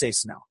the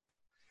process now.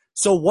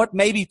 So what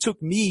maybe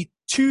took me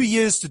 2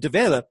 years to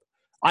develop,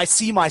 I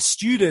see my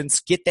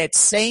students get that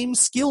same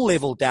skill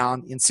level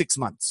down in 6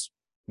 months.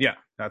 Yeah,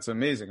 that's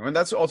amazing. I mean,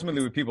 that's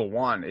ultimately what people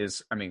want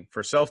is,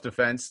 for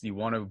self-defense, you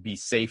want to be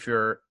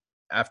safer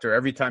after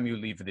every time you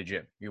leave the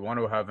gym. You want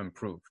to have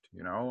improved,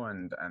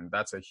 and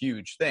that's a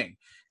huge thing.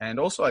 And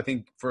also, I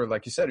think for,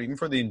 like you said, even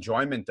for the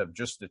enjoyment of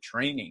just the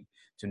training,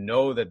 to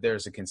know that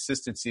there's a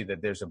consistency,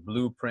 that there's a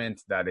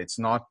blueprint, that it's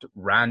not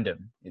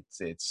random. It's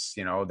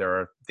there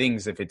are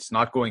things, if it's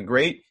not going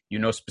great,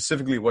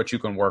 specifically what you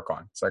can work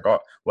on. It's like, oh,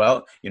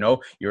 well,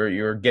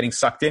 you're getting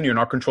sucked in. You're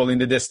not controlling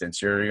the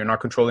distance. You're not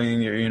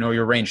controlling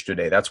your range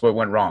today. That's what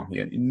went wrong.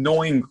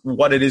 Knowing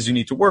what it is you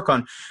need to work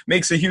on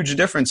makes a huge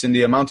difference in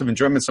the amount of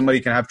enjoyment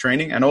somebody can have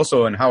training, and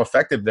also in how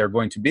effective they're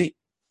going to be.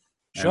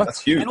 Sure. And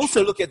that's huge. And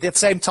also, look, at the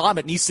same time,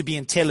 it needs to be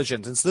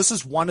intelligent. And so this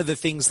is one of the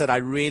things that I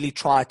really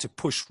try to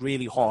push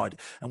really hard.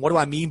 And what do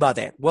I mean by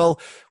that? Well,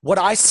 what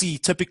I see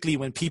typically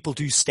when people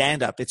do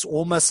stand up, it's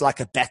almost like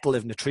a battle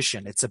of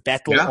nutrition. It's a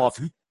battle of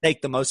who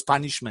take the most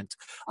punishment.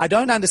 I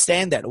don't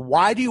understand that.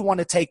 Why do you want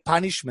to take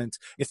punishment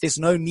if there's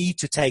no need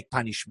to take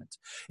punishment?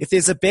 If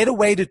there's a better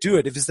way to do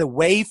it, if there's a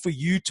way for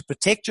you to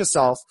protect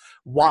yourself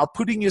while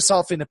putting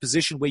yourself in a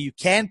position where you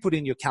can put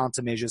in your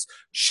countermeasures,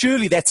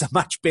 surely that's a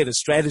much better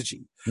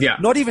strategy. Yeah.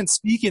 Not even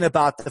speaking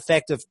about the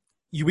fact of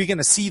we're going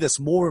to see this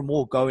more and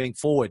more going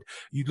forward.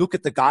 You look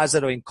at the guys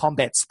that are in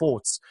combat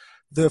sports,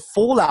 the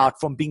fallout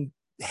from being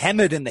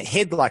hammered in the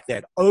head like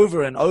that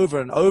over and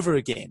over and over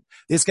again,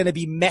 there's going to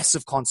be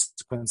massive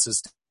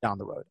consequences down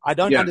the road. I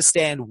don't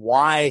understand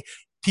why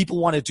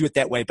people want to do it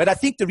that way. But I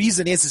think the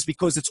reason is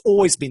because it's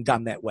always been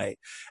done that way.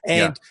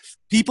 And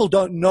people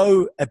don't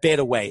know a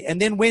better way.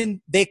 And then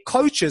when their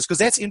coaches, because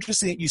that's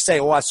interesting that you say,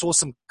 oh, I saw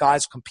some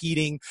guys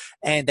competing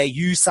and they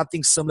use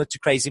something similar to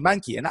Crazy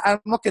Monkey. And I'm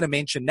not going to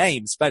mention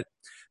names, but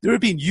there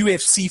have been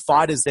UFC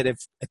fighters that have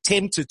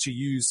attempted to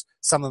use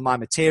some of my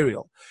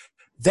material.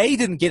 They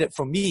didn't get it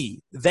from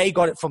me. They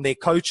got it from their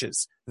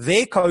coaches.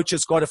 Their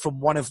coaches got it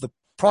from one of the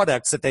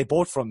products that they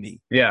bought from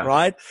me. Yeah.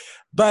 Right?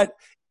 But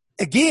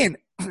again,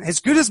 as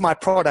good as my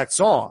products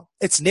are,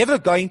 it's never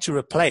going to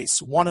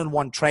replace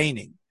one-on-one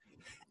training.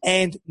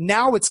 And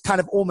now it's kind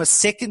of almost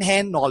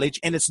secondhand knowledge,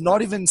 and it's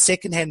not even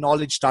secondhand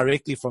knowledge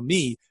directly from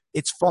me.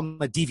 It's from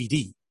a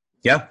DVD.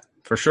 Yeah,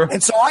 for sure.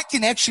 And so I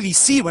can actually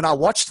see when I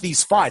watch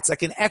these fights, I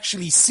can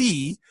actually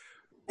see,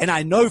 and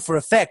I know for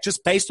a fact,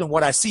 just based on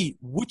what I see,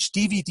 which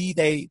DVD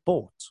they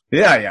bought.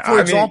 Yeah.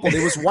 For example,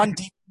 there was one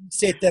DVD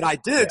set that I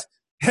did.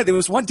 There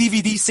was one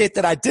DVD set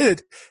that I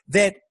did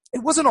that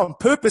it wasn't on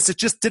purpose. It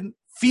just didn't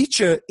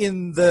feature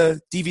in the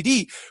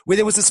DVD where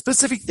there was a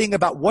specific thing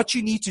about what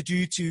you need to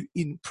do to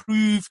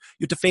improve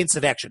your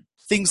defensive action.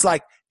 Things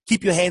like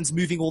keep your hands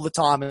moving all the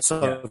time and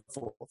so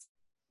forth.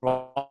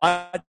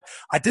 Right?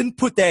 I didn't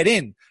put that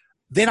in.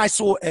 Then I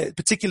saw a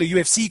particular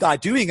UFC guy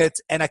doing it,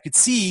 and I could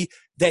see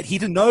that he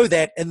didn't know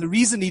that. And the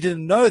reason he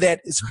didn't know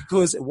that is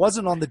because it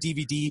wasn't on the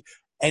DVD,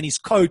 and his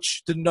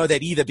coach didn't know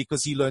that either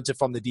because he learned it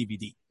from the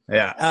DVD.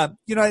 Yeah.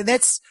 And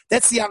that's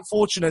the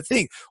unfortunate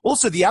thing.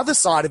 Also, the other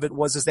side of it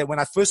is that when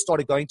I first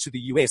started going to the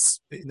US,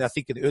 I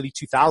think in the early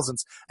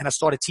 2000s, and I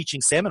started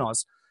teaching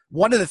seminars,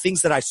 one of the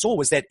things that I saw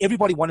was that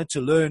everybody wanted to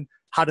learn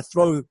how to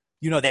throw,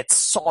 that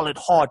solid,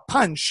 hard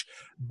punch,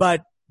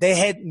 but they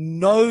had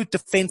no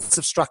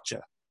defensive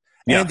structure.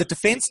 Yeah. And the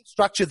defensive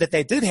structure that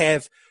they did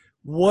have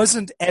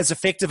wasn't as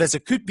effective as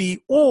it could be,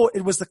 or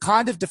it was the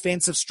kind of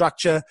defensive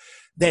structure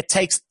that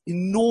takes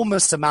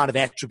enormous amount of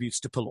attributes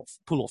to pull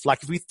off.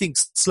 Like if we think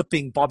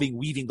slipping, bobbing,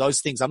 weaving,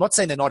 those things, I'm not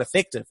saying they're not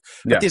effective,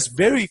 but there's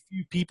very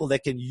few people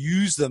that can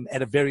use them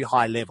at a very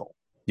high level.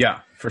 Yeah,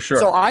 for sure.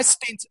 So I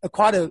spent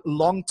quite a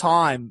long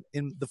time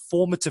in the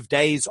formative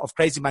days of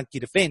Crazy Monkey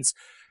Defense,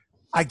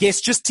 I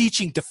guess, just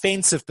teaching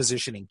defensive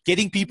positioning,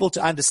 getting people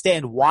to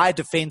understand why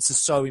defense is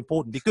so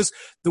important. Because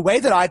the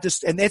way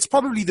that and that's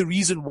probably the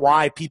reason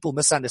why people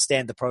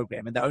misunderstand the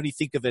program and they only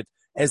think of it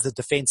as the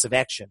defensive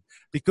action,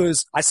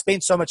 because I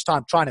spent so much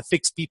time trying to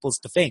fix people's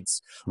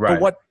defense. Right.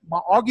 But what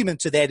my argument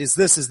to that is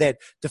that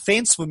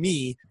defense for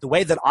me, the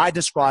way that I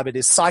describe it,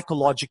 is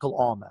psychological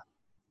armor.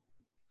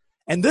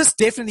 And this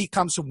definitely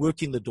comes from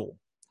working the door.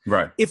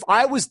 Right. If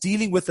I was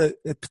dealing with a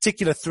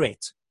particular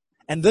threat,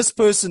 and this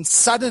person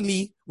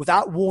suddenly,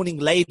 without warning,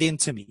 laid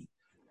into me,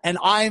 and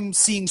I'm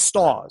seeing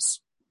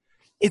stars,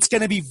 it's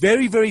going to be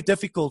very, very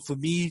difficult for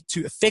me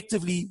to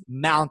effectively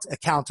mount a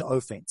counter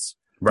offense.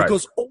 Right.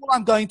 Because all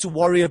I'm going to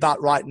worry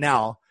about right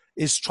now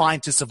is trying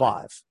to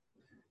survive.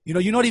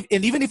 You're not even,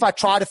 and even if I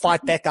try to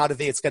fight back out of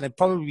there, it's going to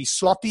probably be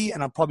sloppy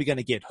and I'm probably going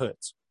to get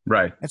hurt.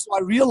 Right. And so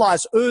I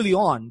realized early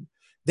on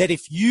that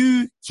if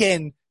you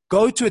can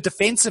go to a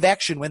defensive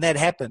action when that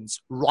happens,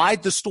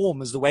 ride the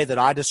storm is the way that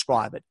I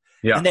describe it.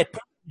 Yeah. And that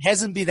person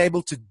hasn't been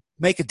able to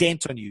make a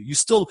dent on you. You're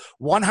still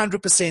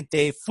 100%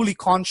 there, fully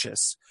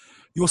conscious.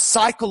 Your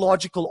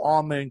psychological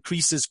armor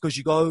increases because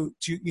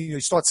you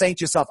start saying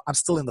to yourself, I'm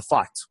still in the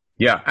fight.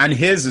 Yeah, and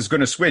his is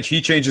going to switch.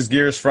 He changes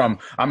gears from,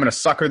 I'm going to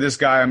sucker this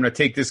guy, I'm going to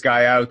take this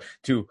guy out,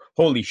 to,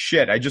 holy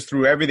shit, I just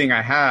threw everything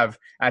I have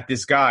at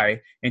this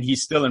guy, and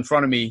he's still in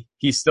front of me,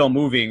 he's still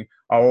moving.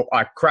 Oh,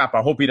 crap,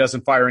 I hope he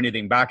doesn't fire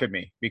anything back at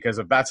me, because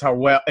if that's how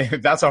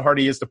hard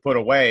he is to put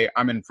away,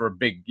 I'm in for a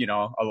big,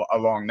 a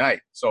long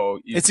night. So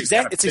it's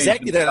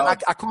exactly that.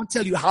 I can't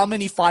tell you how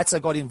many fights I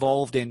got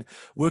involved in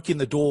working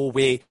the door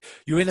where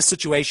you're in a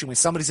situation where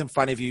somebody's in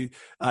front of you.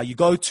 You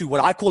go to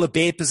what I call a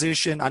bear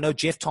position. I know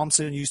Jeff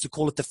Thompson used to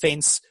call it the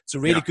fence. It's a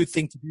really good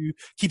thing to do.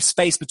 Keep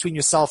space between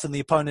yourself and the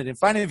opponent in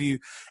front of you.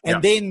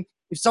 And then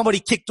if somebody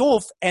kicked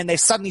off and they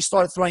suddenly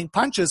started throwing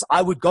punches,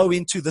 I would go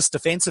into this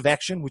defensive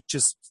action, which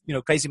is,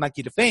 Crazy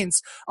Monkey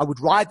Defense. I would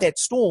ride that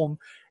storm.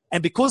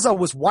 And because I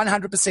was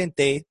 100%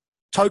 there,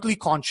 totally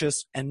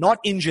conscious and not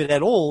injured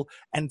at all,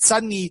 and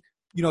suddenly,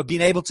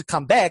 being able to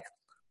come back,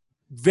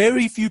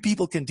 very few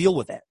people can deal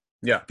with that.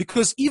 Yeah.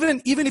 Because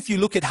even if you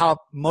look at how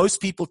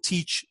most people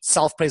teach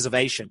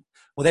self-preservation,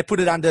 well, they put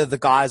it under the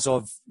guise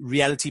of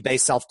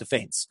reality-based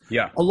self-defense.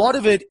 Yeah. A lot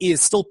of it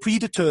is still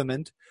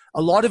predetermined.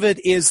 A lot of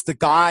it is the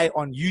guy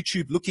on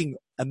YouTube looking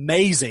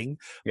amazing.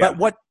 Yeah. But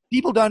what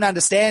people don't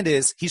understand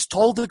is he's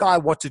told the guy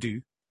what to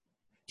do.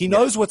 He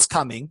knows what's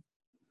coming.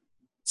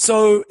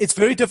 So it's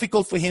very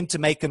difficult for him to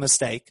make a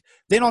mistake.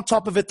 Then on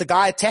top of it, the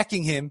guy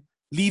attacking him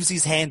leaves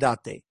his hand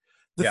out there.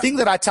 The thing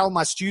that I tell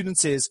my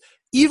students is,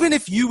 even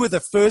if you were the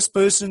first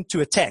person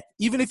to attack,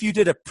 even if you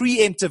did a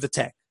preemptive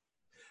attack,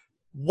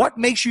 what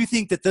makes you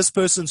think that this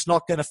person's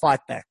not going to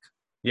fight back?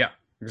 Yeah,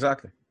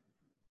 exactly.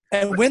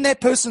 And when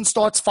that person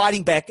starts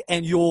fighting back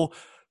and your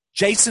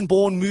Jason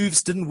Bourne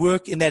moves didn't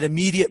work in that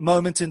immediate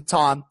moment in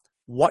time,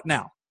 what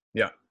now?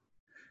 Yeah.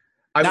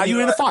 Now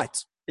you're in a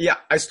fight. Yeah,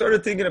 I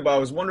started thinking about, I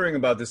was wondering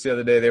about this the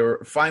other day.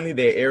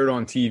 They aired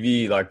on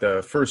TV, like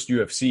the first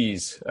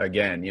UFCs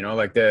again,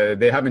 like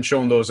they haven't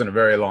shown those in a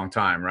very long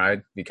time,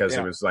 right? Because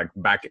it was like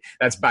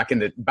back in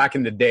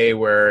the day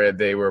where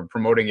they were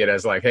promoting it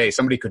as like, hey,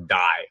 somebody could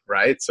die,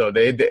 right? So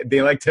they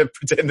like to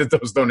pretend that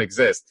those don't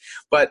exist.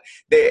 But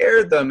they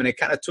aired them, and it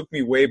kind of took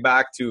me way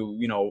back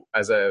to,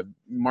 as a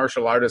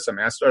martial artist. I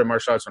mean, I started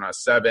martial arts when I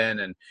was 7,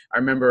 and I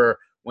remember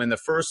when the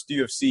first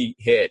UFC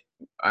hit,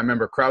 I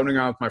remember crowding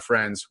out with my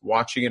friends,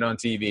 watching it on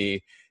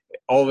TV,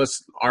 all of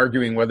us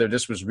arguing whether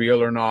this was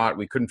real or not.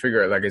 We couldn't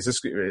figure out, like, is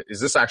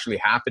this actually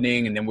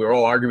happening? And then we were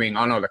all arguing,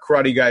 oh no, the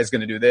karate guy's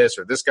going to do this,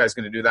 or this guy's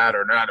going to do that,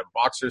 or not, and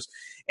boxers.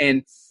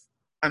 And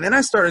then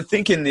I started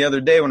thinking the other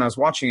day when I was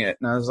watching it,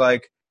 and I was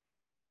like,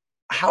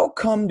 how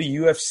come the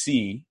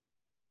UFC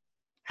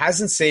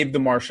hasn't saved the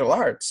martial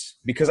arts?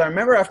 Because I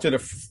remember after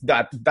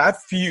that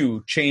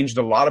feud changed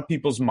a lot of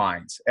people's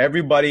minds.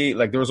 Everybody,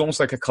 like, there was almost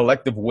like a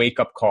collective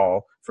wake-up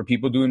call for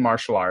people doing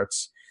martial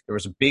arts. There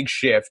was a big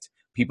shift.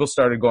 People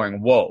started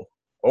going, whoa,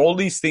 all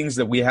these things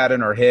that we had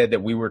in our head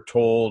that we were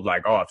told,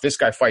 like, oh, if this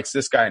guy fights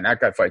this guy and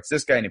that guy fights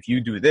this guy, and if you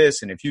do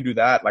this and if you do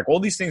that, like all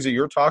these things that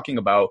you're talking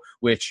about,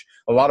 which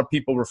a lot of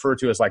people refer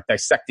to as like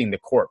dissecting the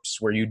corpse,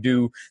 where you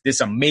do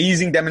this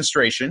amazing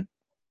demonstration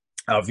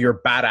of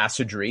your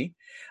badassery,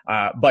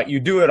 but you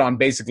do it on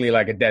basically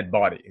like a dead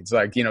body. It's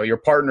like, you know, your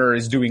partner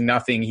is doing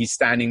nothing. He's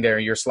standing there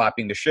and you're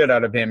slapping the shit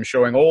out of him,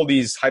 showing all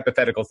these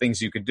hypothetical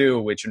things you could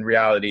do, which in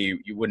reality,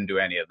 you wouldn't do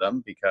any of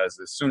them, because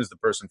as soon as the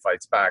person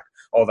fights back,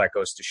 all that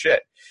goes to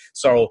shit.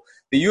 So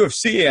the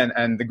UFC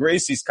and the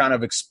Gracies kind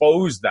of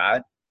exposed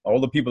that. All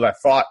the people that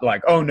thought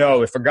like, oh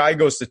no, if a guy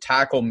goes to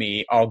tackle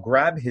me, I'll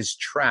grab his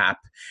trap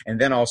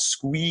and then I'll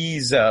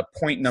squeeze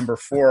point number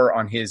 4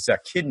 on his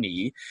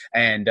kidney,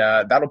 and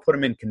that'll put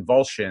him in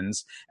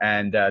convulsions,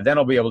 and then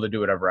I'll be able to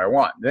do whatever I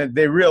want. Then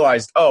they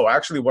realized, oh,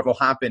 actually what will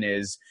happen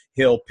is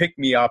he'll pick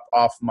me up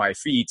off my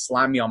feet,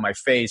 slam me on my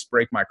face,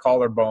 break my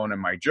collarbone and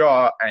my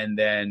jaw, and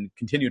then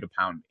continue to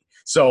pound me.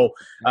 So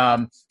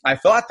I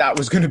thought that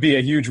was going to be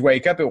a huge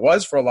wake up. It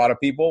was for a lot of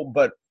people,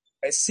 but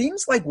it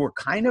seems like we're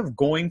kind of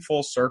going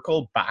full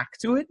circle back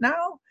to it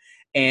now.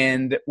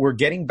 And we're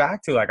getting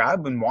back to, like,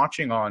 I've been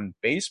watching on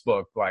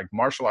Facebook, like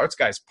martial arts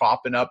guys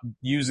popping up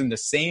using the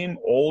same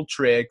old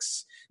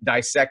tricks,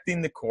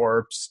 dissecting the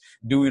corpse,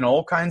 doing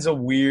all kinds of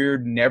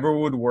weird, never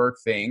would work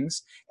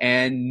things.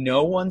 And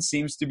no one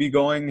seems to be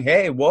going,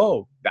 hey,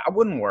 whoa, that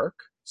wouldn't work.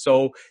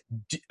 So,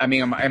 I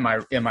mean, am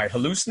I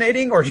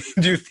hallucinating, or do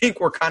you think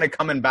we're kind of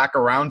coming back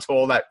around to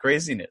all that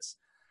craziness?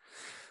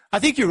 I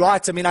think you're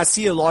right. I mean, I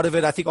see a lot of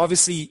it. I think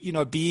obviously, you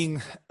know,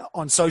 being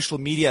on social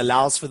media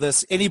allows for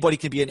this. Anybody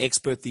can be an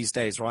expert these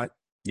days, right?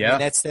 Yeah. I mean,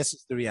 that's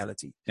just the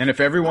reality. And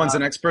if everyone's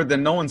an expert,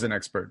 then no one's an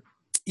expert.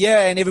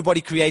 Yeah. And everybody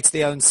creates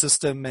their own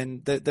system.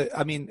 And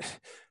I mean,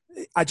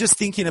 I just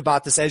thinking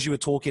about this as you were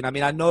talking. I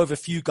mean, I know of a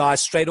few guys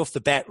straight off the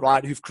bat,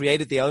 right, who've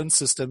created their own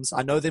systems.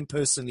 I know them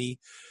personally.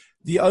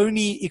 The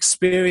only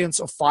experience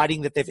of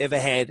fighting that they've ever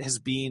had has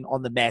been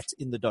on the mat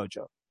in the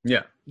dojo.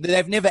 Yeah.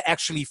 They've never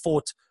actually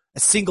fought a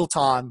single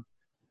time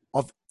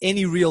of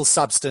any real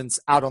substance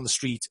out on the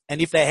street. And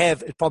if they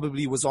have, it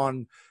probably was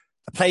on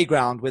a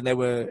playground when they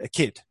were a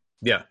kid.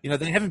 Yeah. You know,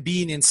 they haven't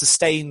been in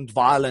sustained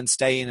violence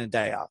day in and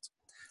day out.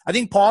 I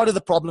think part of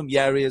the problem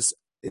here is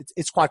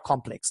it's quite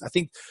complex. I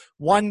think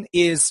one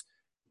is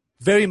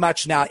very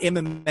much now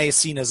MMA is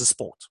seen as a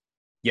sport.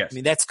 Yes. I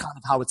mean, that's kind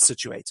of how it's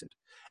situated.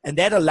 And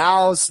that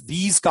allows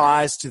these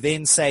guys to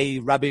then say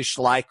rubbish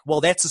like,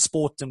 well, that's a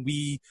sport and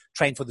we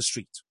train for the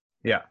street.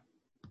 Yeah.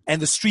 And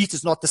the street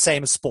is not the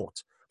same as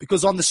sport.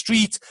 Because on the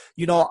street,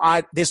 you know,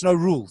 there's no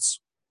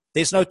rules.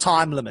 There's no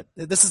time limit.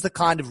 This is the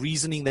kind of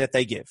reasoning that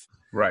they give.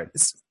 Right.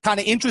 It's kind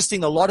of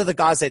interesting. A lot of the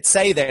guys that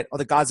say that are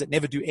the guys that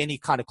never do any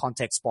kind of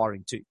contact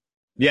sparring too.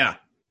 Yeah.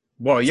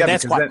 Well, yeah,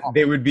 so because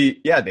they would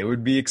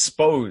be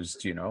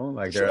exposed, you know,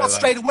 like they're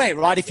straight away,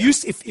 right?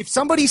 If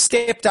somebody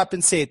stepped up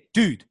and said,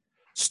 dude,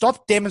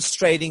 stop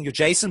demonstrating your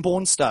Jason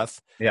Bourne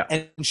stuff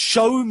and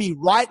show me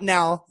right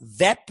now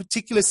that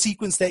particular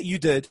sequence that you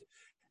did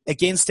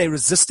against a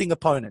resisting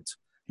opponent.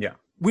 Yeah.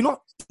 We're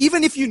not,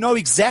 even if you know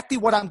exactly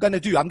what I'm going to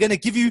do, I'm going to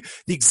give you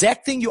the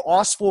exact thing you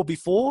asked for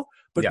before,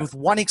 but with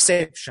one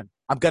exception,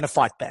 I'm going to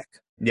fight back.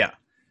 Yeah.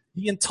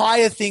 The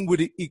entire thing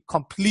would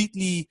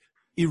completely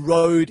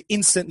erode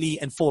instantly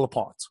and fall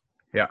apart.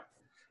 Yeah.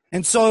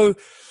 And so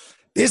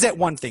there's that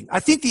one thing. I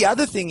think the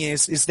other thing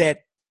is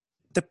that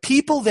the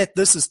people that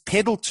this is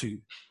peddled to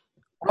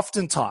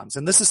oftentimes,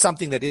 and this is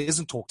something that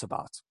isn't talked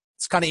about.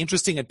 It's kind of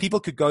interesting, and people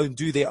could go and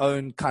do their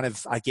own kind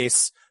of, I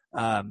guess,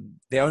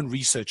 their own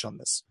research on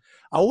this.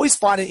 I always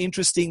find it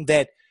interesting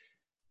that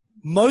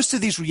most of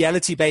these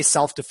reality-based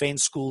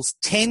self-defense schools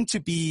tend to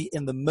be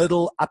in the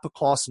middle,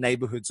 upper-class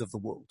neighborhoods of the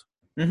world.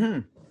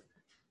 Mm-hmm.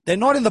 They're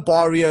not in the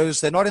barrios.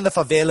 They're not in the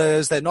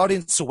favelas. They're not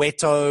in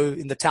Soweto,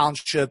 in the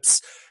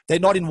townships. They're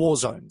not in war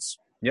zones.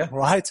 Yeah.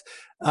 Right?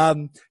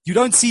 You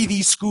don't see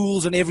these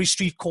schools on every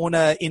street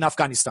corner in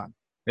Afghanistan.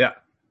 Yeah.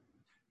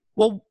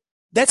 Well,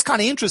 that's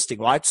kind of interesting,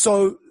 right?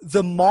 So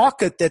the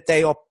market that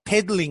they are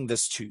peddling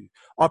this to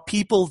are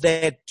people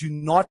that do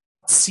not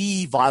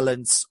see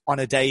violence on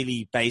a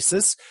daily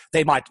basis.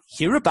 They might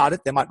hear about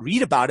it, they might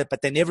read about it,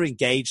 but they're never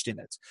engaged in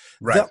it.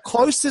 Right. The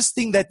closest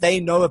thing that they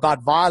know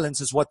about violence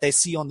is what they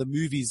see on the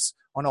movies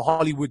on a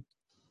Hollywood,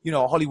 you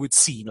know, a Hollywood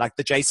scene, like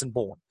the Jason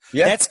Bourne.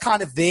 Yeah. That's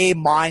kind of their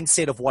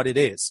mindset of what it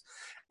is.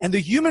 And the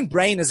human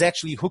brain is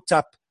actually hooked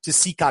up to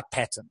seek out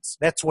patterns.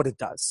 That's what it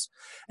does.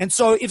 And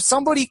so if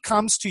somebody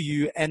comes to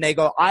you and they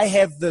go, I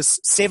have this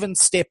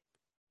 7-step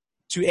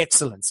to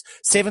excellence,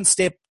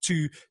 7-step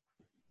to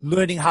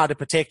learning how to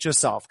protect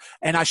yourself,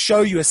 and I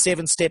show you a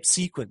 7-step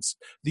sequence,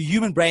 the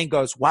human brain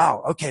goes,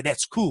 wow, okay,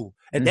 that's cool.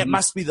 And that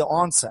must be the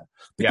answer.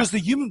 Because the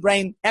human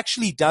brain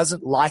actually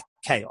doesn't like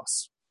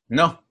chaos.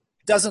 No.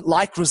 It doesn't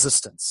like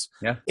resistance.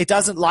 Yeah. It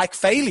doesn't like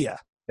failure.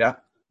 Yeah.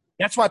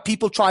 That's why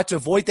people try to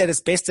avoid that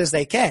as best as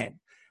they can.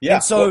 Yeah.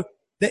 And so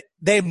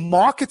they're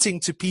marketing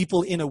to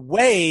people in a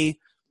way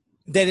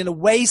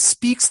that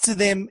speaks to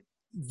them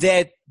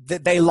that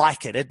they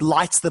like it. It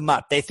lights them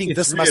up. They think It's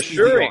this must be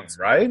the reassuring, art.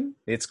 right?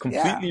 It's Yeah.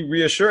 completely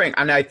reassuring.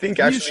 And I think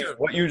actually Reassuring.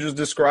 what you just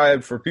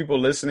described for people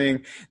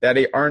listening that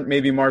they aren't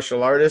maybe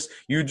martial artists,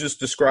 you just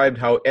described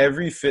how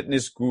every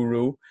fitness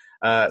guru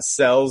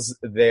sells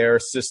their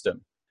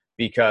system.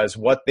 Because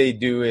what they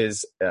do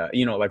is,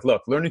 like,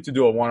 look, learning to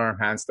do a one-arm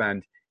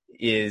handstand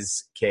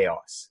is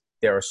chaos.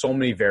 There are so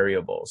many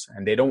variables,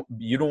 and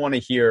you don't want to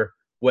hear,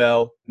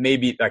 well,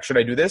 maybe, like, should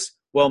I do this?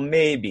 Well,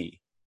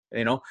 maybe.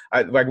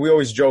 Like we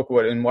always joke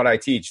in what I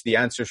teach, the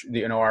answer,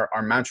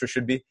 our mantra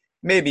should be,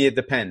 maybe it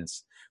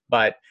depends.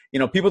 But,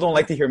 people don't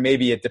like to hear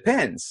maybe it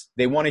depends.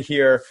 They want to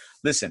hear,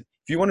 listen,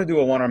 if you want to do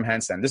a one-arm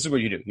handstand, this is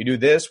what you do. You do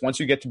this. Once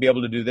you get to be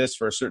able to do this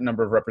for a certain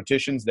number of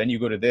repetitions, then you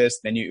go to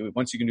this.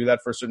 Once you can do that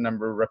for a certain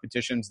number of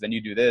repetitions, then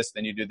you do this,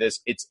 then you do this.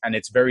 It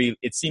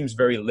seems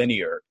very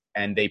linear.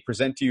 And they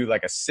present to you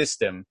like a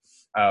system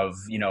of,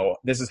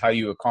 this is how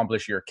you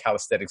accomplish your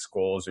calisthenics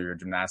goals or your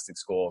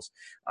gymnastics goals.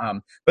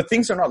 But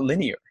things are not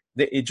linear.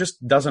 It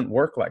just doesn't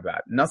work like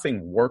that.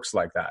 Nothing works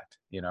like that.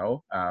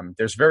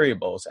 There's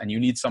variables, and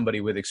you need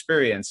somebody with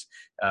experience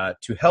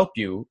to help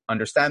you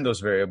understand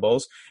those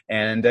variables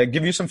and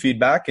give you some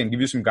feedback and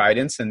give you some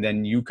guidance, and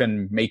then you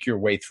can make your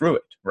way through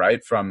it,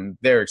 right, from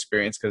their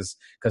experience,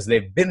 because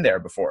they've been there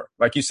before.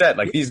 Like you said,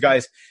 like these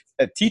guys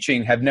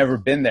teaching have never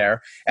been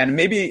there, and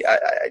maybe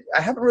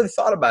I haven't really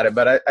thought about it,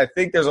 but I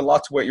think there's a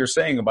lot to what you're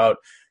saying about.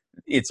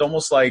 It's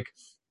almost like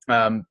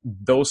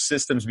those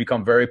systems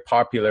become very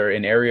popular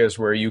in areas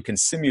where you can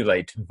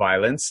simulate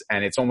violence,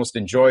 and it's almost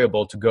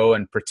enjoyable to go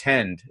and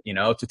pretend,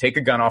 to take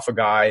a gun off a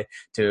guy,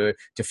 to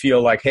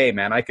feel like, hey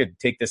man, I could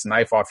take this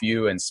knife off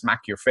you and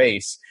smack your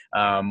face,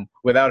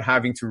 without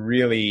having to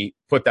really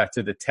put that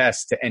to the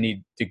test to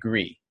any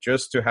degree,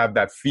 just to have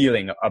that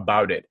feeling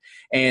about it.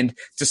 And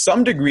to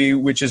some degree,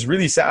 which is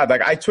really sad,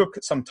 like I took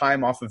some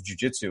time off of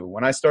jiu-jitsu.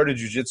 When I started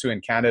jiu-jitsu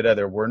in Canada,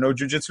 there were no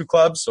jiu-jitsu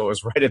clubs. So it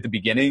was right at the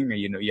beginning,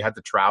 you had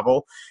to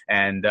travel.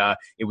 And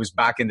it was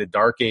back in the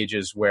dark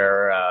ages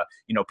where,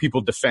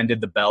 people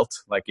defended the belt.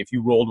 Like if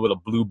you rolled with a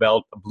blue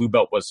belt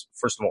was,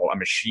 first of all, a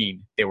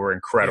machine. They were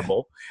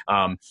incredible.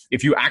 Yeah.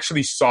 If you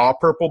actually saw a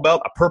purple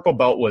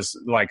belt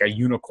was like a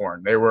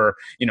unicorn. They were,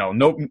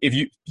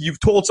 if you've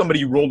told somebody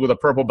you rolled with a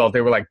purple belt,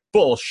 they were like,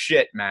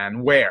 bullshit,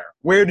 man.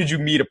 Where did you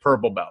meet a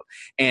purple belt?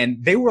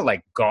 And they were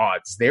like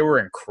gods. They were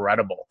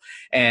incredible.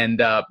 And,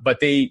 but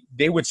they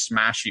would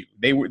smash you.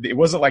 It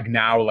wasn't like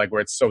now, like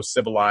where it's so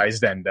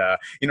civilized and,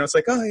 it's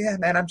like, oh yeah,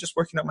 man, I'm just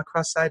working on my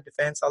cross side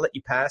defense. I'll let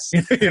you pass.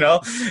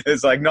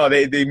 It's like, no,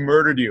 they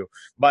murdered you.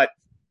 But,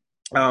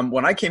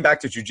 when I came back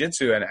to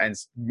jiu-jitsu and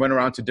went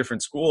around to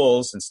different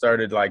schools and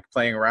started like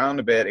playing around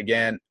a bit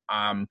again,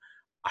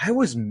 I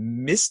was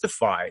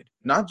mystified,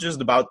 not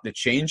just about the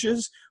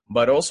changes,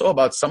 but also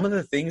about some of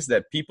the things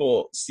that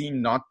people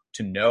seem not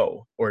to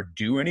know or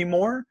do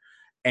anymore.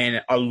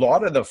 And a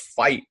lot of the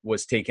fight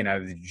was taken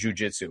out of the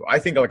jiu-jitsu. I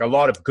think like a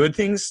lot of good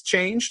things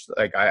changed.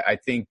 Like I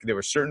think there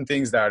were certain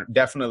things that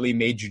definitely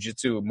made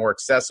jiu-jitsu more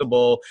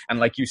accessible. And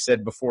like you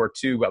said before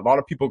too, a lot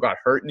of people got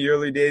hurt in the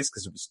early days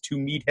because it was too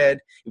meathead.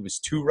 It was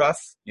too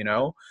rough,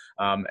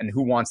 and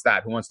who wants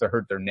that? Who wants to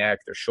hurt their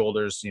neck, their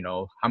shoulders?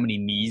 How many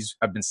knees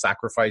have been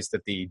sacrificed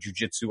at the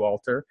jiu-jitsu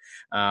altar?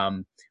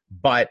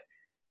 But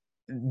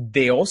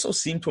they also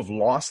seem to have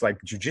lost, like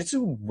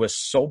jiu-jitsu was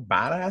so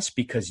badass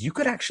because you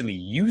could actually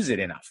use it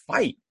in a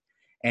fight.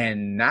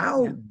 And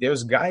now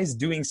there's guys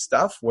doing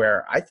stuff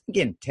where I think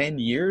in 10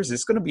 years,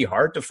 it's going to be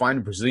hard to find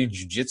a Brazilian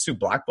jiu-jitsu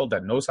black belt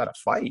that knows how to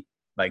fight.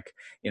 Like,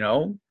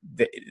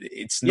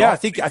 it's not. Yeah,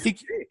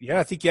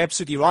 I think you're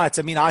absolutely right.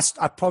 I mean,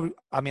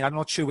 I'm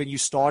not sure when you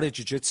started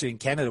jiu-jitsu in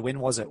Canada. When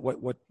was it?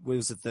 What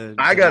was it?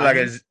 I got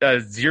like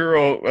a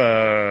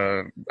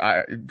zero.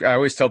 I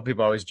always tell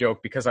people, I always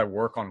joke because I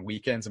work on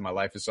weekends and my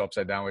life is so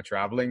upside down with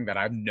traveling that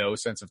I have no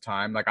sense of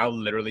time. Like I'll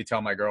literally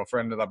tell my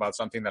girlfriend about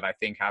something that I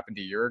think happened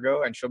a year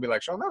ago, and she'll be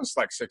like, "Sean, that was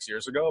like 6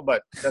 years ago,"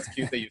 but that's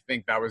cute that you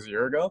think that was a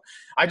year ago.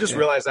 I just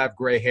realized I have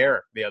gray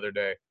hair the other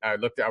day. I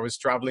was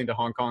traveling to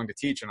Hong Kong to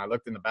teach, and I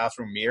looked in the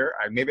bathroom mirror.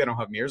 Maybe I don't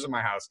have mirrors in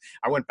my house.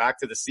 I went back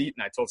to the seat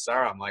and I told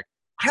Sarah, I'm like,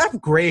 I have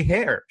gray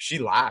hair. She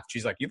laughed.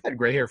 She's like, you've had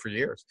gray hair for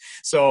years.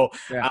 So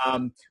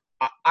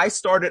I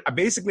started,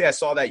 basically I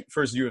saw that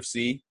first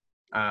UFC.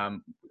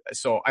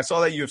 So I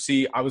saw that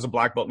UFC. I was a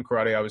black belt in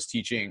karate. I was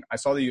teaching. I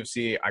saw the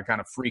UFC. I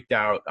kind of freaked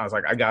out. I was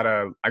like, I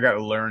gotta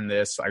learn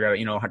this. I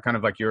gotta, kind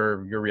of like your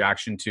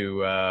reaction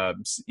to,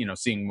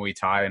 seeing Muay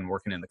Thai and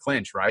working in the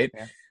clinch, right?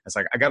 Yeah. It's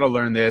like, I got to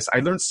learn this. I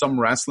learned some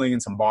wrestling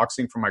and some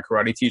boxing from my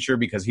karate teacher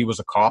because he was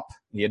a cop.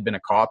 He had been a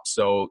cop.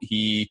 So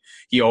he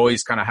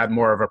always kind of had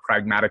more of a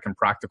pragmatic and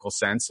practical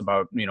sense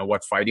about,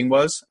 what fighting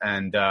was.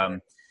 And,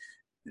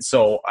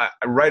 so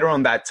right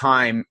around that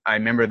time, I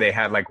remember they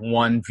had like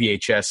one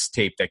VHS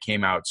tape that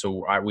came out.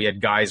 So we had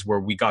guys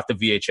where we got the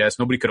VHS.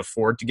 Nobody could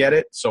afford to get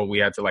it. So we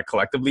had to like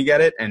collectively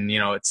get it. And,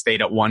 it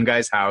stayed at one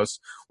guy's house.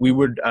 We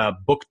would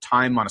book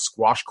time on a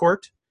squash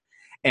court.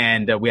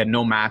 And we had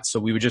no mats, so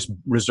we would just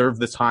reserve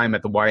the time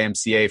at the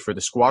YMCA for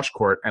the squash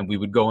court, and we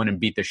would go in and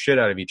beat the shit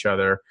out of each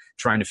other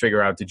trying to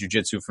figure out the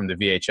jiu-jitsu from the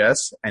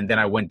VHS. And then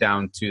I went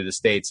down to the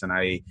States and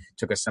I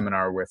took a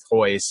seminar with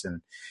Royce,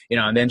 and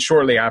and then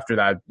shortly after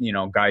that,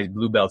 guys,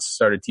 blue belts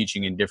started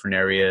teaching in different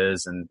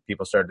areas and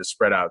people started to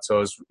spread out.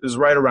 So it was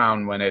right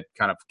around when it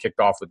kind of kicked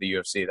off with the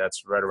UFC.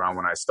 That's right around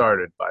when I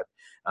started. But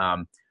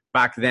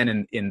back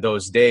then in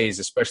those days,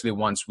 especially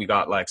once we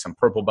got like some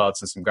purple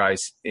belts and some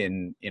guys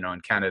in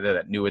Canada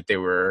that knew what they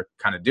were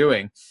kind of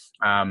doing,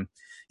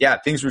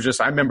 things were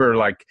just, I remember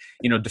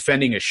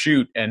defending a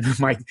shoot, and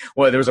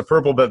there was a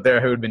purple belt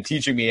there who had been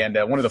teaching me, and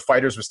one of the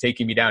fighters was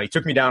taking me down. He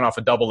took me down off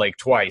a double leg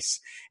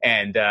twice.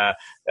 And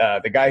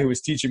the guy who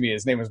was teaching me,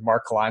 his name was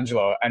Mark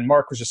Colangelo, and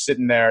Mark was just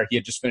sitting there. He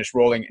had just finished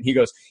rolling, and he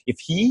goes, "If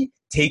he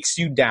takes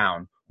you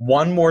down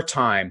one more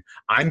time,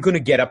 I'm going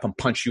to get up and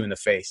punch you in the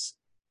face."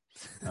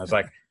 And I was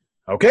like,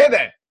 okay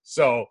then.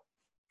 So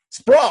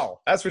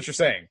sprawl, that's what you're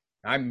saying.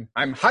 I'm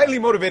highly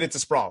motivated to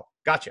sprawl.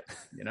 Gotcha.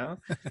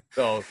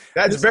 So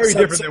that's very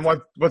different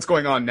than what's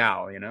going on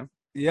now,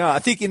 Yeah, I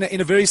think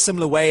in a very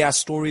similar way, our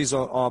stories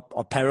are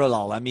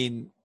parallel. I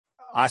mean,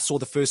 I saw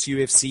the first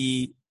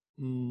UFC.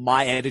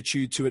 My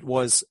attitude to it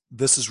was,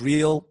 this is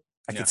real.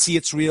 I can see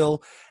it's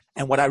real.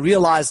 And what I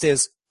realized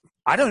is,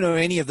 I don't know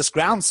any of this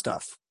ground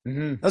stuff.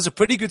 Mm-hmm. That was a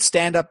pretty good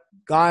stand-up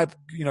guy,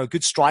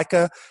 good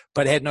striker,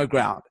 but had no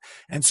ground.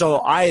 And so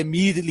I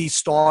immediately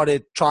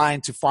started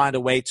trying to find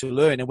a way to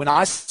learn. And when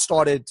I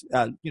started,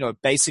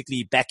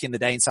 basically back in the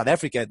day in South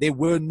Africa, there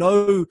were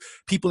no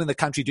people in the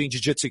country doing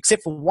jiu-jitsu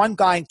except for one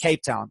guy in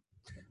Cape Town.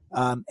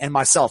 And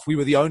myself, we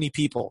were the only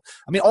people.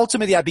 I mean,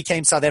 ultimately I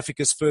became South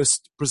Africa's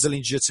first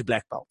Brazilian jiu-jitsu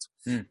black belt.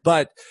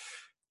 But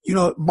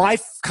my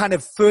kind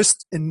of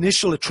first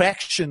initial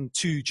attraction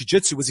to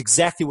jiu-jitsu was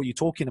exactly what you're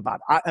talking about.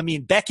 I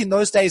mean, back in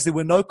those days, there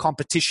were no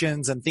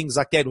competitions and things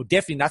like that, or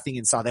definitely nothing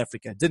in South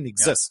Africa. It didn't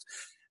exist.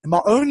 Yeah. And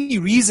my only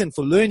reason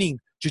for learning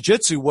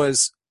jiu-jitsu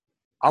was,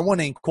 I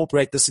want to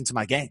incorporate this into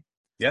my game.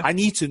 Yeah. I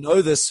need to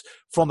know this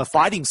from a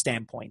fighting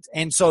standpoint.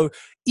 And so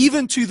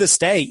even to this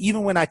day,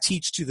 even when I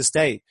teach to this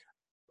day,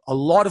 a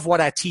lot of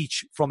what I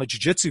teach from a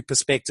jiu-jitsu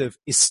perspective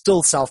is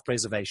still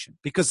self-preservation,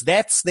 because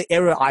that's the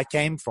era I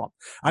came from.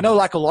 I know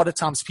a lot of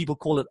times people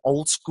call it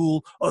old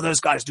school. Oh,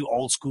 those guys do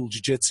old school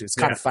jiu-jitsu. It's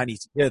kind of funny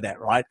to hear that,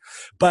 right?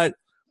 But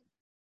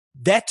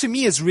that to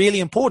me is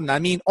really important. I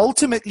mean,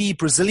 ultimately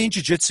Brazilian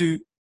jiu-jitsu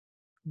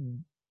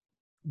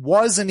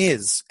was and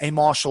is a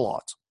martial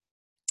art.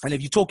 And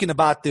if you're talking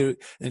about the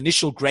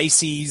initial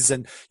Gracies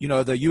and, the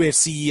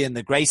UFC and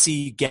the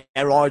Gracie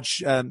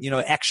garage,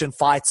 action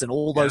fights and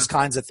all those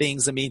kinds of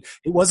things, I mean,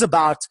 it was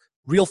about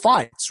real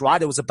fights,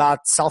 right? It was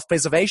about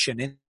self-preservation.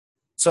 And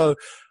so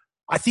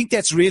I think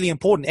that's really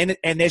important.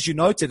 And as you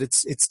noted,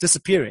 it's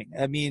disappearing.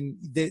 I mean,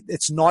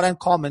 it's not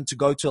uncommon to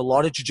go to a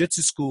lot of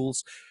jiu-jitsu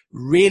schools,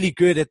 really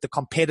good at the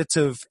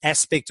competitive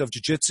aspect of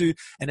jiu-jitsu,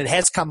 and it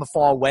has come a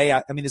far way.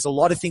 I mean, there's a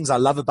lot of things I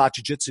love about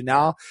jiu-jitsu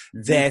now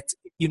that,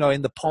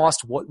 in the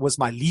past, what was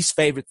my least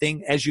favorite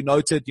thing, as you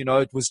noted,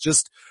 it was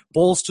just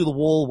balls to the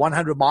wall,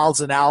 100 miles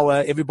an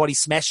hour, everybody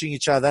smashing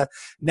each other.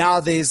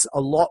 Now there's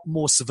a lot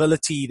more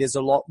civility. There's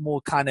a lot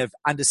more kind of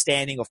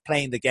understanding of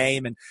playing the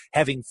game and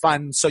having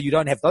fun. So you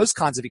don't have those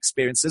kinds of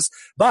experiences.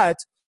 But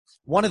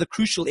one of the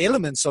crucial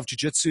elements of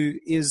jiu-jitsu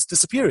is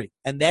disappearing.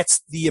 And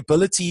that's the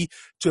ability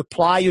to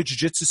apply your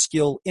jiu-jitsu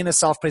skill in a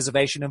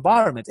self-preservation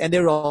environment. And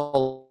there are a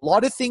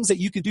lot of things that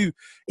you can do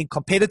in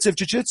competitive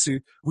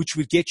jiu-jitsu which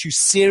would get you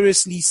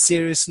seriously,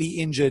 seriously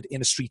injured in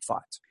a street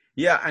fight.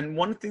 Yeah, and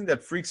one thing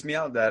that freaks me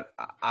out that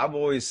I've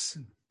always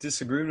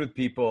disagreed with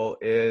people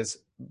is,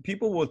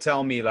 people will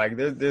tell me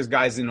there's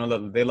guys, they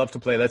love to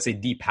play, let's say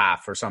deep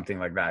half or something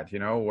like that,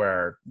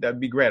 where that'd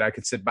be great. I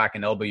could sit back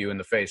and elbow you in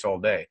the face all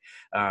day.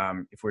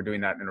 If we're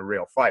doing that in a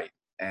real fight,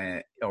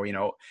 and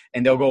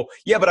they'll go,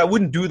 yeah, but I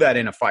wouldn't do that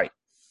in a fight.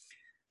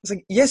 It's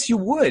like, yes, you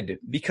would,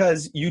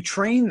 because you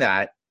train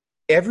that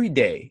every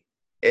day.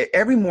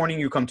 Every morning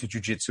you come to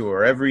jiu-jitsu,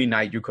 or every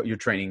night you're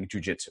training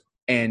jiu-jitsu,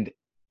 and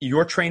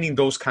you're training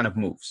those kind of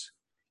moves.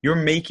 You're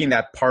making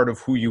that part of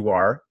who you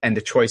are and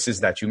the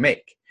choices that you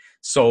make.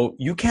 So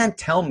you can't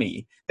tell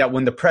me that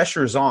when the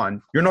pressure is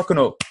on, you're not going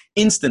to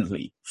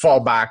instantly fall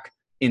back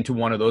into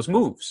one of those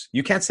moves.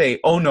 You can't say,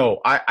 oh no,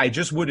 I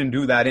just wouldn't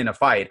do that in a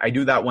fight. I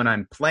do that when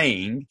I'm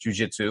playing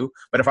jiu-jitsu,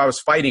 but if I was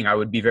fighting, I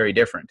would be very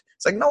different.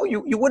 It's like, no,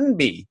 you wouldn't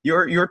be.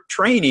 You're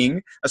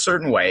training a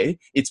certain way.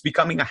 It's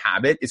becoming a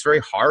habit. It's very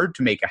hard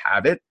to make a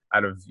habit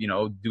out of,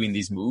 doing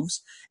these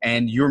moves.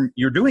 And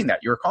you're doing that.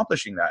 You're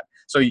accomplishing that.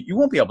 So you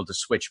won't be able to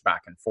switch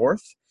back and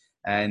forth.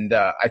 And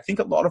I think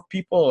a lot of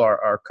people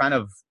are kind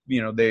of,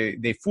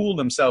 they fool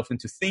themselves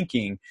into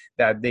thinking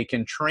that they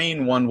can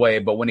train one way,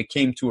 but when it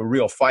came to a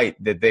real fight,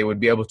 that they would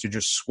be able to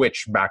just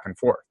switch back and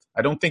forth.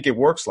 I don't think it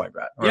works like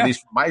that, or at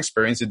least from my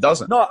experience, it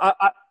doesn't. No,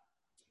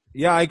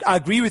 I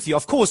agree with you.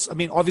 Of course, I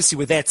mean, obviously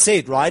with that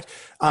said, right,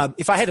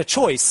 if I had a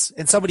choice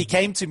and somebody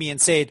came to me and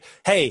said,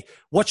 hey,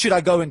 what should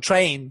I go and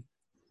train?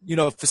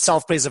 for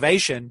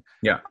self-preservation,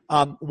 Yeah.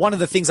 one of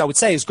the things I would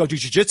say is go do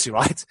jiu-jitsu,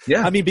 right?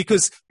 Yeah. I mean,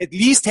 because at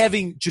least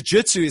having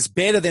jiu-jitsu is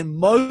better than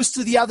most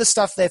of the other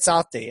stuff that's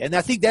out there. And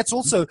I think that's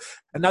also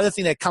another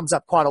thing that comes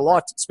up quite a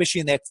lot,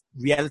 especially in that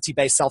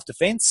reality-based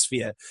self-defense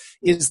sphere,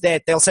 is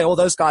that they'll say, oh,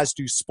 those guys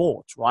do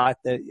sport, right?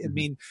 I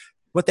mean,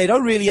 what they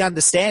don't really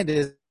understand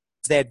is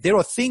that there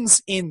are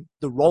things in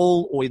the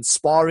role or in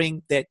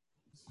sparring that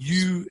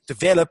you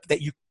develop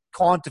that you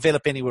can't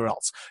develop anywhere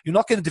else. You're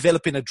not going to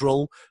develop in a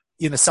drill,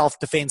 in a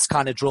self-defense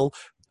kind of drill.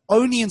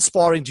 Only in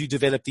sparring do you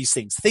develop these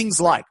things.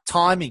 Things like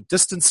timing,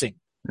 distancing,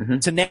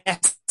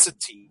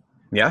 tenacity,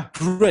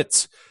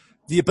 grit,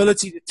 the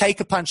ability to take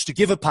a punch, to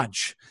give a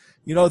punch,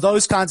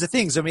 those kinds of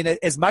things. I mean,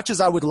 as much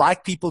as I would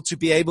like people to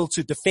be able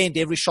to defend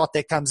every shot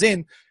that comes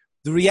in,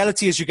 the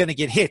reality is you're going to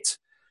get hit.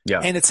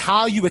 Yeah. And it's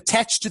how you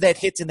attach to that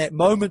hit in that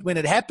moment when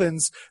it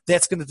happens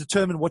that's going to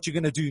determine what you're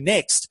going to do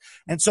next.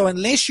 And so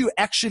unless you're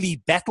actually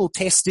battle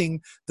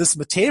testing this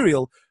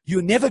material,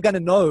 you're never going to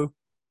know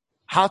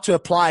how to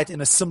apply it in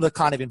a similar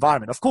kind of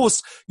environment. Of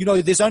course,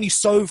 there's only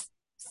so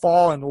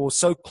far or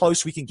so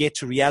close we can get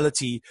to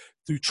reality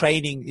through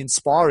training in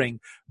sparring,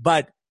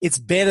 but it's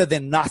better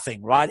than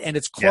nothing, right? And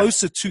it's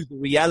closer to the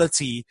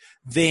reality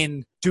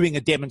than doing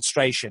a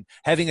demonstration,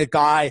 having a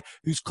guy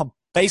who's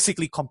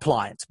basically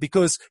compliant.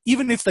 Because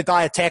even if the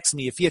guy attacks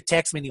me, if he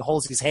attacks me and he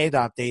holds his hand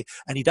out there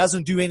and he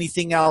doesn't do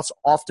anything else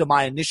after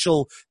my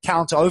initial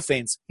counter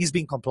offense, he's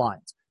being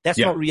compliant. That's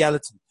not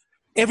reality.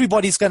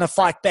 Everybody's going to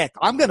fight back.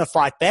 I'm going to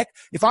fight back.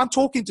 If I'm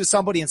talking to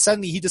somebody and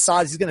suddenly he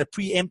decides he's going to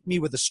preempt me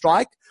with a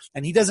strike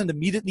and he doesn't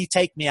immediately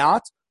take me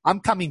out, I'm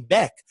coming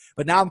back.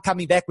 But now I'm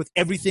coming back with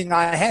everything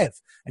I have.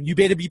 And you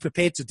better be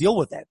prepared to deal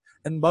with that.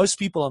 And most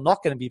people are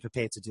not going to be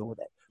prepared to deal with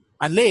that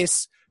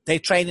unless they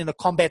train in a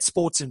combat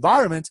sports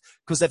environment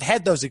because they've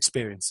had those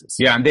experiences.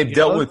 Yeah, and they've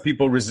dealt with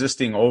people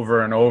resisting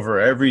over and over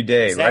every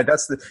day, right?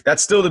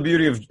 That's still the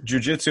beauty of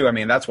jiu-jitsu. I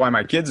mean, that's why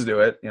my kids do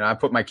it. I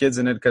put my kids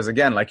in it because,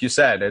 again, like you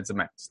said, it's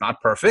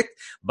not perfect,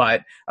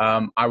 but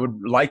I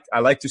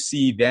like to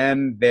see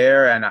them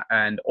there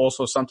and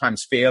also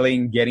sometimes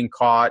failing, getting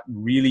caught,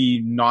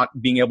 really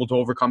not being able to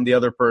overcome the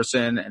other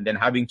person, and then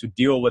having to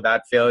deal with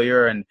that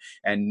failure and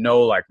know,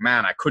 like,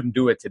 man, I couldn't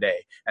do it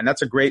today. And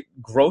that's a great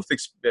growth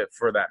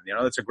for them.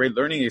 That's a great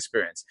learning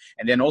experience.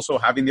 And then also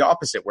having the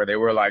opposite where they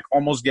were like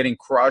almost getting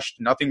crushed.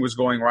 Nothing was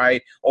going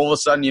right. All of a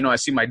sudden, I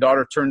see my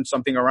daughter turn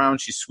something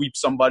around. She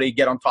sweeps somebody,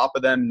 get on top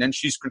of them, and then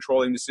she's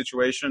controlling the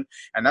situation.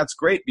 And that's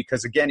great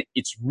because, again,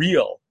 it's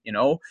real.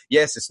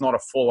 Yes, it's not a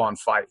full-on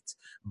fight,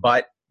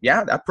 but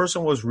yeah, that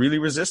person was really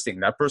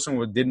resisting. That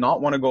person did not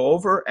want to go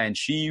over, and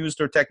she used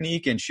her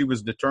technique, and she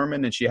was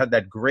determined, and she had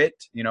that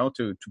grit,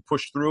 to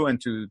push through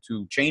and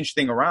to change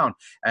things around.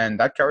 And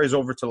that carries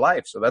over to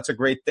life. So that's a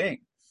great thing.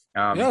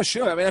 Yeah,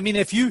 sure. I mean,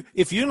 if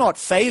you're not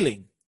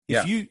failing,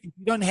 if you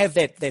don't have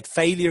that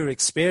failure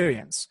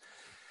experience,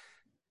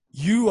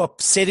 you are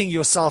setting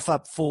yourself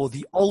up for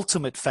the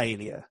ultimate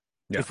failure.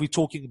 If we're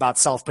talking about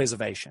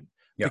self-preservation,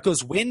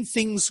 because when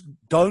things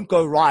don't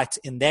go right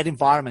in that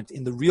environment,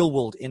 in the real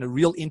world, in a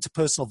real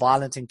interpersonal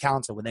violent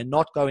encounter, when they're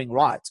not going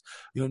right,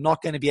 you're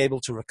not going to be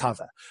able to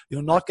recover.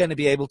 You're not going to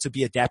be able to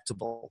be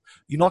adaptable.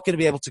 You're not going to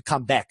be able to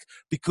come back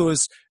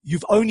because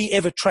you've only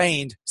ever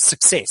trained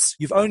success.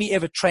 You've only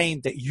ever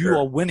trained that you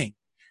are winning.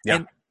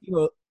 And,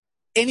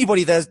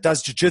 anybody that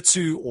does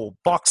jiu-jitsu or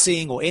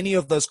boxing or any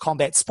of those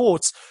combat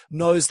sports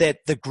knows that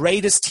the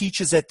greatest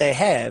teachers that they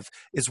have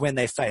is when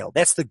they fail.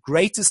 That's the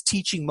greatest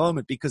teaching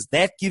moment because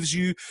that gives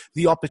you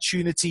the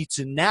opportunity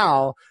to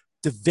now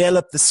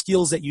develop the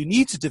skills that you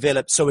need to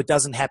develop so it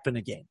doesn't happen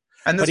again.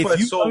 And that's why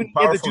it's so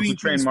powerful to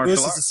train martial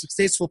arts. Versus a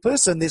successful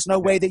person, there's no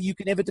way that you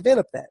can ever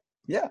develop that.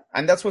 Yeah,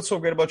 and that's what's so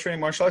great about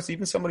training martial arts.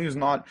 Even somebody who's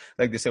not,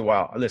 like, they say,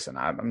 well, listen,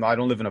 I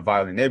don't live in a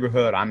violent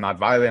neighborhood. I'm not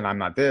violent. I'm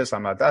not this.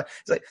 I'm not that.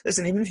 It's like,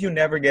 listen, even if you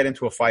never get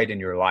into a fight in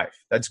your life,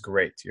 that's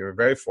great. You're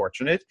very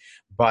fortunate,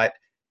 but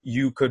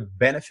you could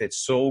benefit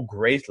so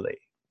greatly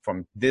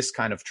from this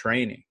kind of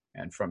training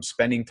and from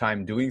spending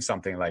time doing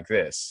something like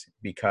this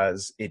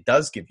because it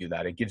does give you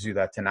that. It gives you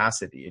that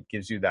tenacity. It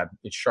gives you that.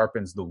 It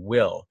sharpens the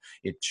will.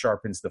 It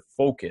sharpens the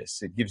focus.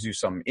 It gives you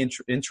some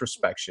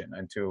introspection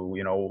into,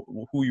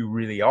 who you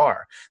really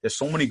are. There's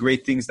so many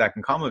great things that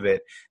can come of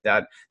it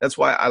that's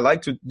why I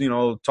like to,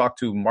 talk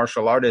to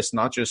martial artists,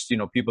 not just,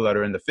 people that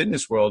are in the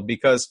fitness world,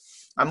 because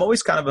I'm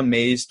always kind of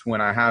amazed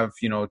when I have,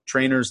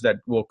 trainers that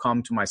will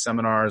come to my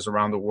seminars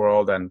around the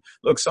world and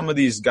look, some of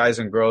these guys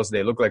and girls,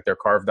 they look like they're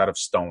carved out of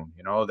stone.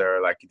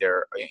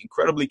 They're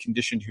incredibly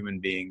conditioned human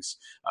beings.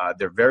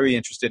 They're very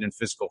interested in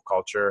physical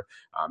culture.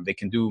 They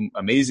can do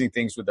amazing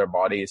things with their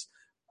bodies.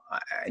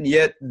 And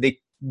yet they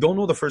don't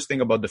know the first thing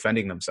about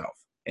defending themselves.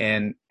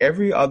 And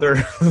every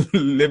other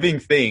living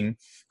thing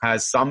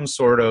has some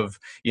sort of,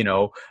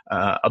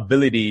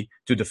 ability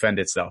to defend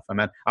itself. I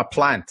mean, a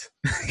plant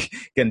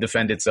can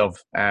defend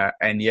itself,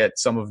 and yet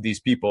some of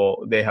these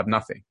people, they have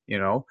nothing,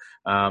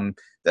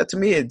 that to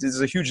me, it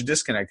is a huge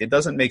disconnect. It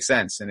doesn't make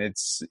sense. And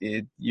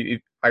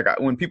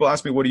when people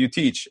ask me, what do you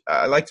teach?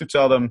 I like to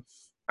tell them,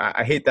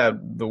 I hate that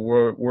the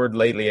word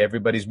lately.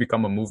 Everybody's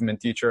become a movement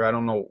teacher. I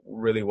don't know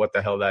really what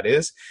the hell that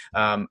is.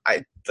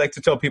 I like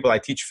to tell people I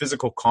teach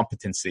physical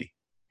competency.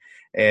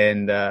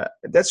 And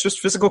that's just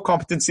physical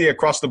competency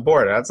across the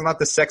board. That's not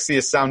the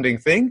sexiest sounding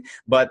thing,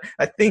 but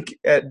I think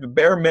at the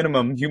bare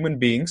minimum, human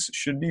beings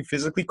should be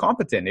physically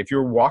competent. If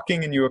you're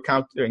walking and you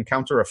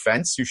encounter a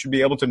fence, you should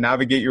be able to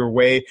navigate your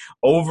way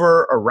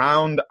over,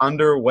 around,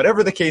 under,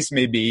 whatever the case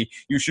may be.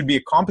 You should be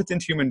a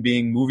competent human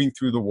being moving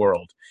through the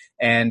world.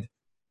 And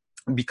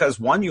because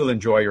one, you'll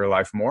enjoy your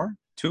life more.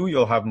 Two,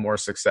 you'll have more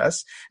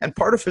success. And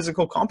part of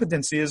physical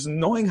competency is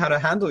knowing how to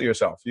handle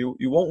yourself. You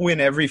won't win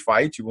every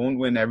fight. You won't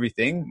win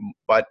everything.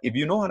 But if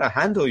you know how to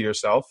handle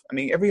yourself, I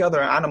mean, every other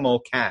animal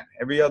can.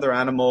 Every other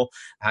animal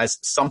has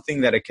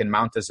something that it can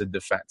mount as a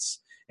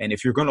defense. And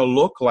if you're going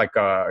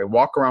to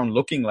walk around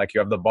looking like you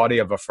have the body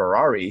of a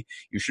Ferrari,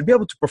 you should be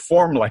able to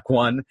perform like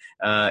one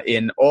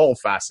in all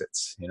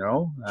facets, you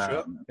know?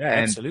 Sure. Yeah,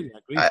 absolutely.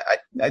 I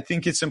agree. I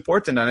think it's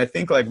important. And I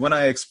think like when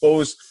I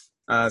expose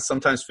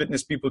sometimes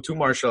fitness people to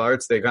martial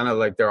arts, they kind of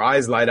like their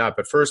eyes light up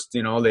at first,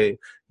 you know,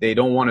 they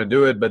don't want to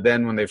do it. But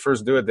then when they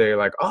first do it, they're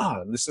like,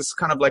 this is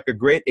kind of like a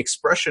great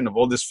expression of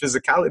all this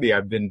physicality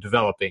I've been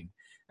developing.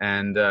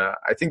 And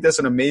I think that's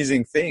an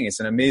amazing thing.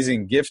 It's an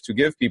amazing gift to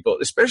give people,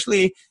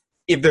 especially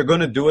if they're going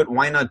to do it.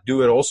 Why not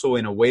do it also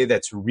in a way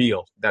that's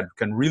real, that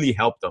can really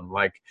help them?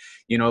 Like,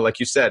 you know,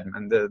 like you said,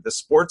 man, the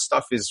sports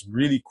stuff is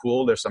really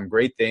cool. There's some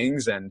great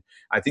things. And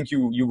I think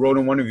you wrote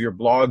in one of your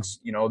blogs,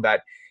 you know,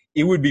 that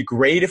it would be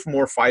great if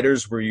more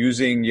fighters were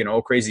using, you know,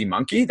 Crazy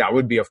Monkey. That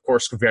would be, of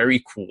course,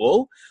 very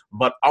cool.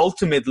 But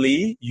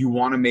ultimately, you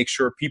want to make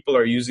sure people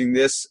are using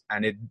this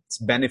and it's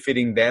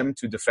benefiting them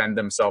to defend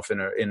themselves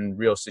in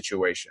real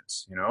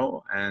situations, you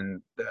know?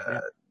 And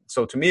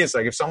so to me, it's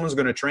like if someone's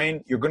going to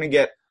train, you're going to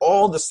get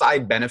all the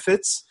side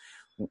benefits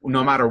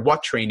no matter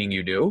what training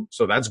you do.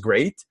 So that's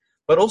great.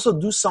 But also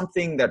do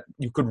something that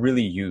you could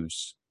really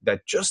use,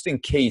 that just in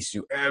case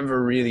you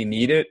ever really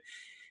need it,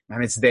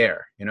 and it's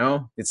there, you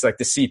know? It's like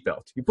the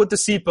seatbelt. You put the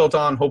seatbelt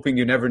on hoping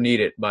you never need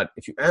it, but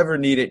if you ever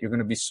need it, you're going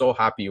to be so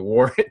happy you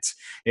wore it.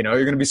 You know,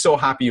 you're going to be so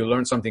happy you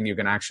learned something you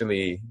can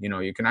actually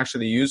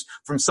use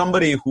from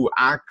somebody who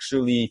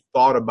actually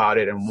thought about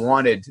it and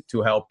wanted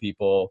to help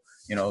people,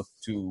 you know,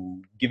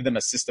 to give them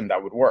a system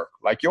that would work,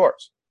 like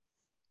yours.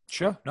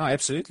 Sure. No,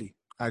 absolutely.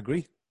 I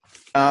agree.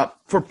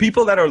 For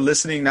people that are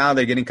listening now,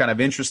 they're getting kind of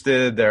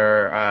interested.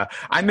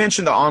 I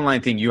mentioned the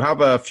online thing. You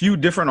have a few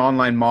different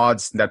online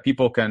mods that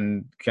people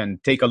can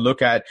take a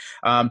look at.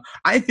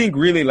 I think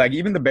really like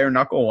even the bare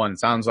knuckle one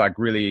sounds like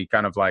really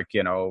kind of like,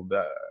 you know,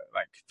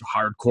 like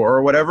hardcore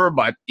or whatever,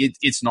 but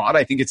it's not.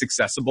 I think it's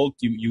accessible.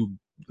 You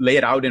lay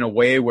it out in a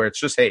way where it's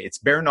just, hey, it's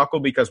bare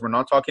knuckle because we're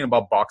not talking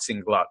about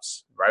boxing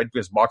gloves, right?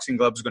 Because boxing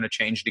gloves are going to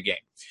change the game.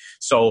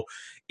 So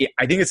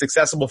I think it's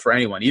accessible for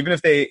anyone. Even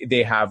if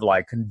they have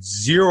like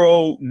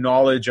zero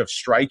knowledge of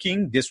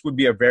striking, this would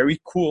be a very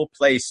cool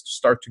place to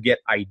start to get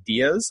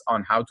ideas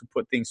on how to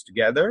put things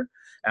together.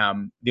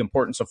 The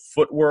importance of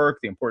footwork,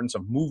 the importance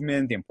of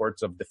movement, the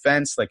importance of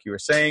defense, like you were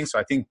saying. So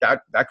I think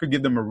that could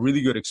give them a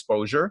really good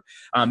exposure.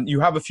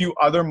 You have a few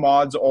other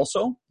mods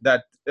also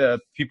that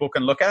people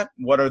can look at.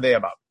 What are they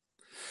about?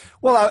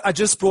 Well, I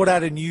just brought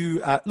out a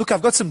new look.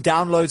 I've got some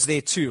downloads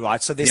there too,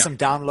 right? So there's some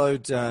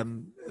download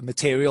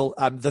material.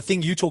 The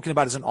thing you're talking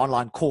about is an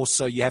online course,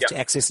 so you have to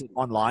access it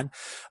online.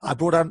 I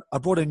brought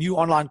a new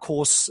online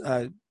course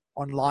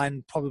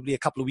online probably a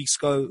couple of weeks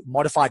ago.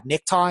 Modified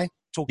necktie,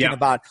 talking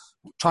about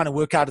trying to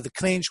work out of the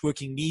clinch,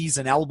 working knees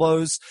and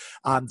elbows.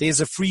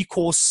 There's a free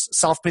course,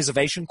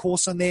 self-preservation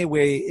course on there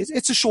where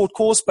it's a short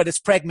course, but it's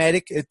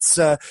pragmatic. It's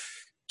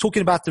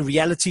talking about the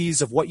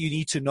realities of what you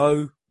need to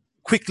know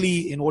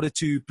quickly in order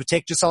to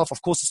protect yourself.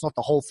 Of course, it's not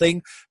the whole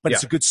thing, but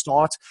it's a good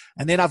start.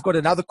 And then I've got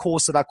another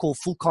course that I call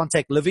Full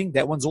Contact Living.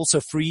 That one's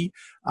also free.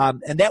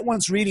 And that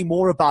one's really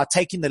more about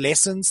taking the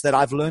lessons that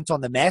I've learned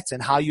on the mat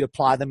and how you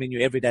apply them in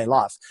your everyday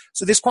life.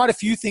 So there's quite a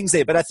few things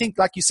there, but I think,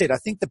 like you said, I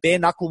think the bare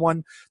knuckle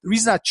one, the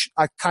reason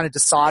I kind of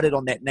decided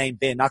on that name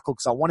bare knuckle,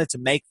 because I wanted to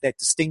make that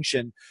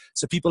distinction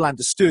so people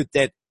understood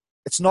that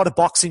it's not a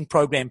boxing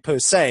program per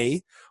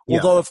se,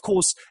 although, of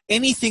course,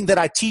 anything that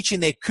I teach in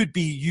there could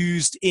be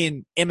used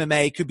in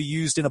MMA, could be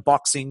used in a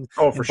boxing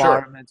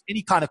environment,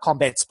 any kind of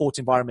combat sport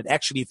environment,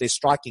 actually, if there's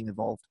striking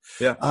involved.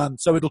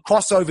 So it'll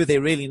cross over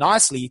there really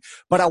nicely.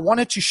 But I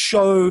wanted to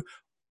show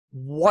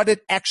what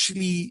it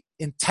actually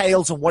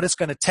entails and what it's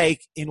going to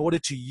take in order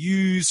to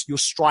use your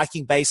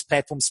striking-based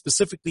platform,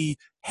 specifically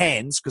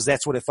hands, because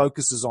that's what it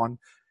focuses on,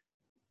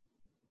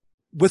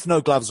 with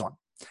no gloves on.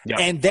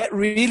 And that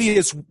really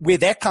is where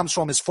that comes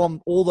from, is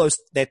from all those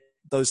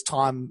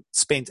time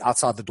spent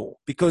outside the door.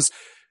 Because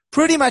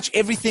pretty much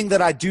everything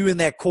that I do in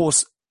that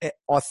course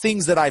are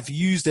things that I've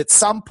used at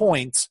some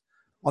point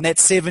on that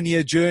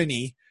 7-year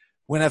journey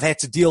when I've had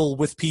to deal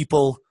with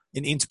people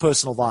in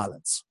interpersonal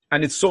violence.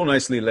 And it's so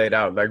nicely laid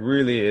out. Like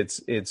really,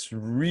 it's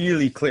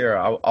really clear.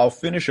 I'll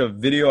finish a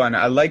video, and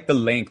I like the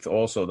length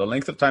also. The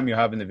length of time you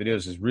have in the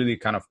videos is really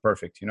kind of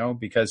perfect, you know,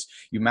 because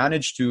you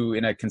manage to,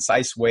 in a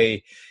concise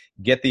way,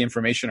 get the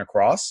information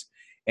across.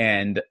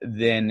 and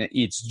then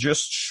it's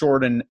just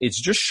short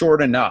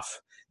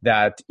enough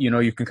that, you know,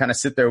 you can kind of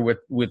sit there with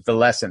the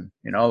lesson,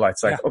 you know, like,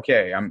 it's like,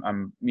 okay,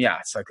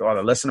 it's like, oh,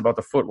 the lesson about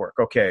the footwork.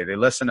 Okay. They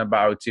listen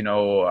about, you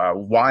know,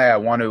 why I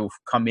want to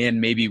come in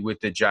maybe with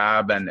the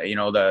jab and, you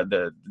know,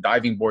 the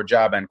diving board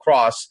jab and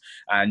cross,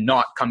 and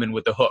not come in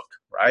with the hook.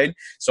 Right.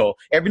 So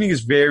everything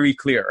is very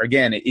clear.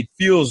 Again, it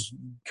feels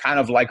kind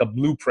of like a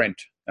blueprint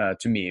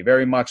to me,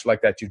 very much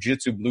like that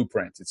jiu-jitsu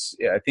blueprint.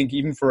 I think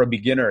even for a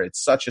beginner,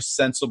 it's such a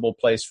sensible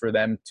place for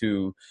them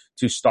to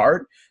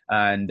start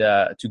and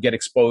to get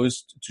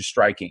exposed to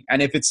striking.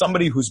 And if it's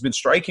somebody who's been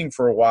striking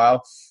for a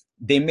while,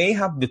 they may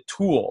have the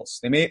tools.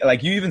 They may,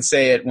 like you even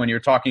say it when you're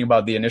talking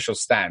about the initial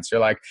stance.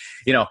 You're like,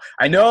 you know,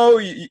 I know,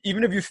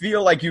 even if you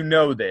feel like you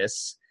know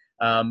this,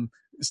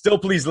 still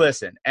please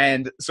listen.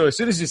 And so as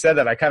soon as you said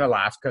that, I kind of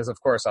laughed, because of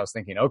course I was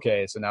thinking,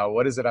 okay, so now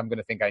what is it I'm going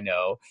to think I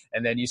know?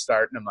 And then you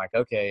start and I'm like,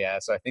 okay, yeah,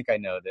 so I think I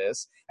know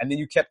this. And then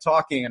you kept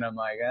talking and I'm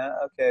like,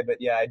 okay, but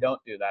yeah, I don't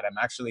do that. I'm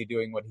actually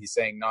doing what he's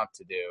saying not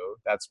to do.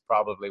 That's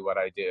probably what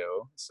I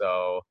do.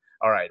 So,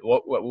 all right,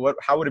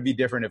 how would it be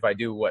different if I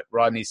do what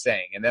Rodney's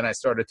saying? And then I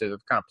started to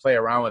kind of play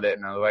around with it,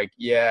 and I was like,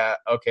 yeah,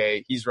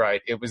 okay, he's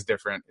right. It was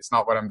different. It's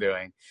not what I'm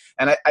doing.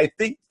 And I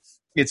think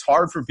it's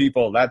hard for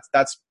people.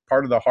 That's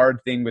part of the hard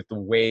thing with the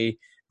way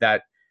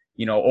that,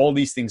 you know, all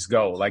these things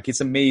go. Like, it's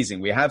amazing.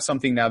 We have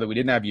something now that we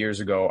didn't have years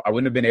ago. I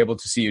wouldn't have been able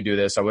to see you do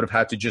this. I would have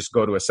had to just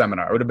go to a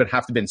seminar. I would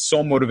have been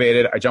so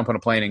motivated. I jump on a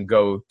plane and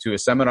go to a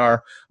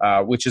seminar,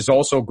 which is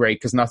also great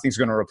because nothing's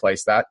going to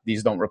replace that.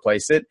 These don't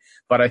replace it.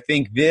 But I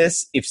think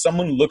this, if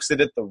someone looks at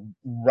it the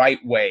right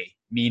way,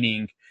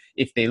 meaning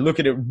if they look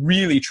at it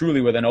really,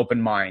 truly with an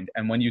open mind,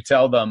 and when you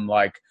tell them,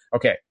 like,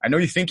 okay, I know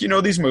you think you know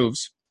these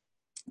moves,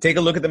 take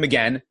a look at them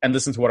again and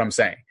listen to what I'm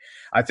saying.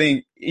 I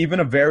think even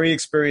a very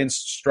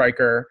experienced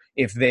striker,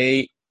 if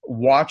they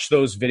watch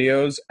those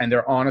videos and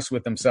they're honest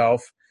with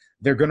themselves,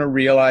 they're going to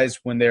realize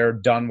when they're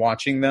done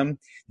watching them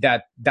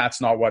that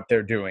that's not what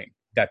they're doing,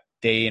 that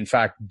they in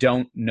fact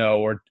don't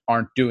know or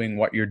aren't doing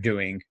what you're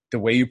doing. The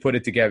way you put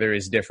it together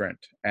is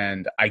different.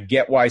 And I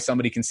get why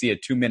somebody can see a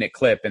 2-minute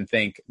clip and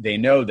think they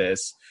know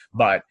this,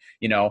 but,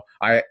 you know,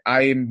 I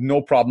am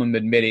no problem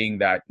admitting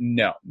that,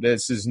 no,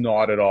 this is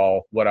not at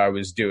all what I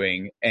was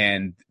doing.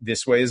 And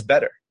this way is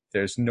better.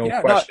 There's no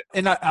question.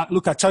 No, and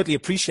look, I totally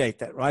appreciate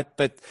that, right?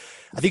 But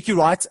I think you're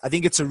right. I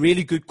think it's a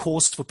really good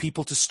course for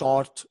people to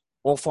start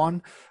off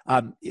on,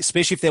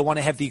 especially if they want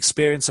to have the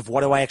experience of what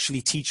do I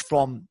actually teach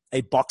from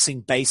a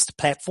boxing-based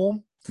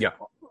platform. Yeah.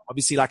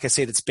 Obviously, like I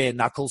said, it's bare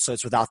knuckles, so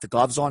it's without the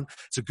gloves on.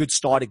 It's a good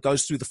start. It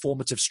goes through the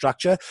formative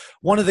structure.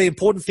 One of the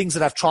important things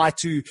that I've tried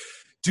to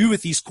do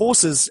with these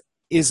courses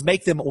is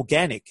make them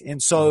organic.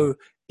 And so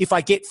if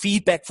I get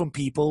feedback from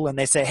people and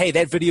they say, hey,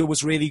 that video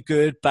was really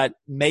good, but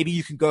maybe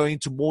you can go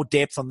into more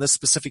depth on this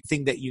specific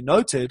thing that you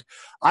noted,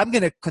 I'm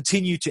going to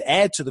continue to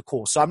add to the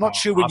course. So I'm not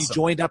sure when you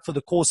joined up for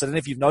the course, I don't know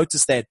if you've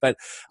noticed that, but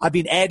I've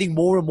been adding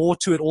more and more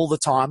to it all the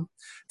time.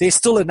 There's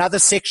still another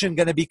section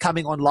going to be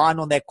coming online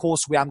on that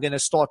course where I'm going to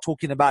start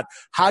talking about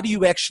how do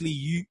you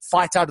actually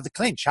fight out of the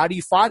clinch? How do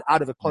you fight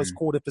out of a close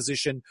quarter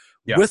position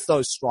with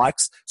those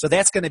strikes? So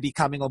that's going to be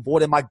coming on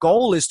board. And my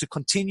goal is to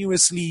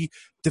continuously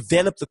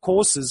develop the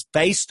courses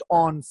based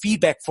on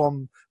feedback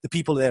from the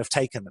people that have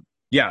taken them.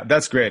 Yeah,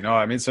 that's great. No,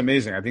 I mean, it's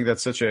amazing. I think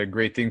that's such a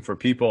great thing for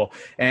people.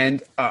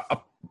 And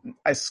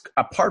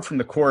apart from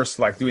the course,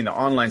 like doing the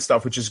online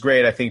stuff, which is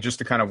great, I think just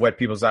to kind of whet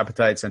people's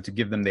appetites and to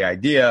give them the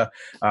idea,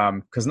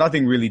 because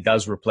nothing really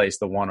does replace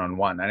the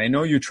one-on-one. And I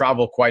know you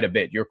travel quite a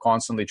bit. You're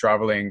constantly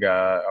traveling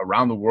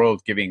around the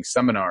world giving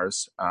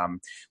seminars.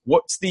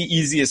 What's the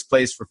easiest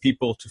place for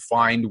people to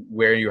find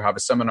where you have a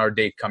seminar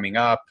date coming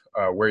up,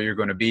 where you're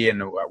going to be,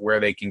 and where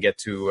they can get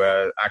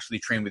to actually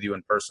train with you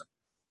in person?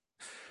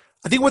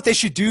 I think what they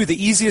should do, the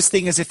easiest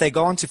thing is if they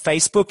go onto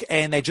Facebook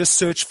and they just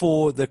search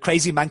for the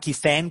Crazy Monkey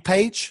fan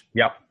page.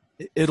 Yep.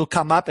 It'll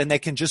come up and they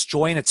can just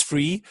join. It's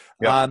free.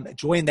 Yep.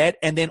 Join that.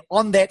 And then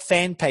on that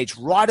fan page,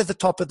 right at the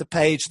top of the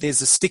page,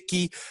 there's a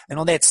sticky. And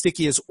on that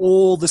sticky is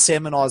all the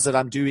seminars that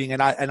I'm doing.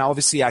 And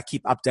obviously I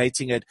keep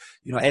updating it,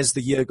 you know, as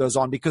the year goes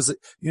on, because,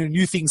 you know,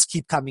 new things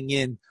keep coming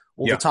in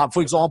all the time.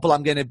 For example,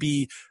 I'm going to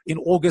be in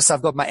August.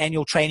 I've got my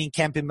annual training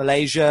camp in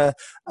Malaysia.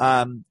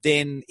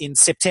 Then in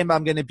September,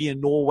 I'm going to be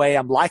in Norway.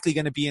 I'm likely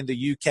going to be in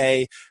the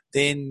UK.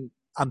 Then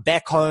I'm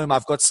back home.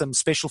 I've got some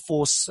special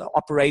force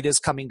operators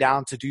coming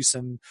down to do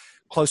some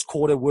close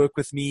quarter work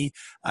with me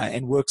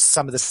and work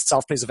some of the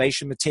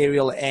self-preservation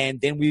material.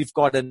 And then we've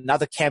got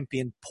another camp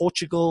in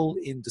Portugal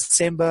in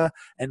December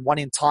and one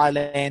in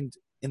Thailand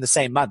in the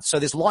same month. So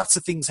there's lots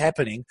of things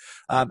happening.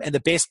 And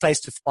the best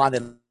place to find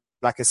them,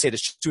 like I said,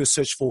 is do a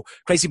search for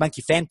Crazy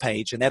Monkey fan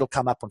page, and that'll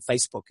come up on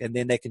Facebook, and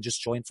then they can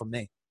just join from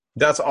there.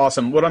 That's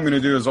awesome. What I'm going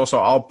to do is also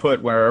I'll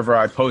put wherever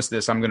I post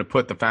this, I'm going to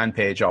put the fan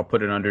page. I'll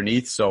put it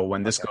underneath. So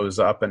when this Okay. goes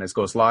up and it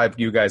goes live,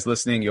 you guys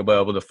listening, you'll be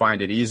able to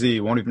find it easy.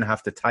 You won't even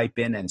have to type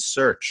in and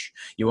search.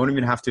 You won't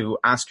even have to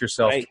ask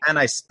yourself, Great. can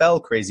I spell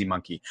Crazy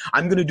Monkey?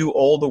 I'm going to do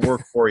all the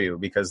work for you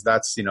because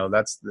that's,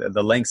 that's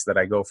the lengths that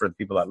I go for the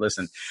people that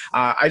listen.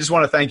 I just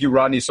want to thank you,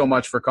 Rodney, so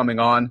much for coming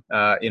on.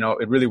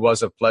 It really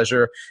was a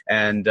pleasure.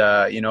 And,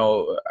 I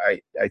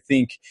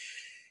think,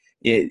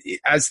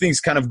 as things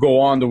kind of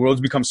go on, the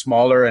world's become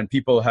smaller and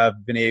people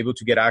have been able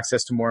to get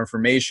access to more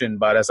information.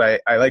 But as I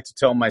like to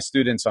tell my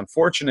students,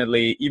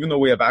 unfortunately, even though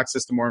we have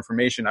access to more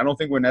information, I don't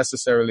think we're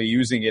necessarily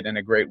using it in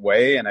a great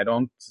way. And I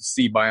don't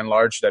see by and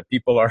large that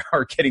people are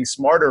getting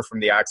smarter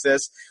from the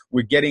access.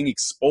 We're getting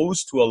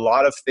exposed to a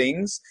lot of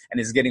things and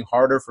it's getting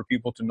harder for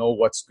people to know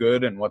what's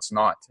good and what's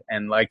not.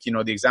 And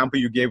the example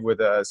you gave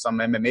with some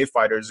MMA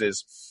fighters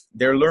is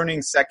they're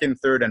learning second,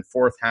 third, and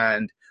fourth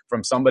hand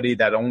from somebody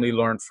that only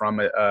learned from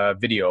a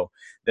video.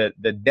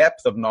 The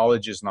depth of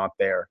knowledge is not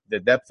there.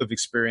 The depth of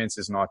experience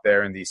is not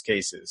there in these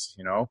cases,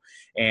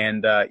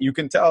 and you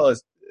can tell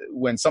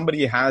when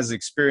somebody has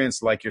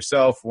experience like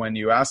yourself, when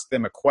you ask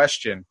them a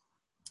question,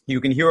 you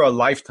can hear a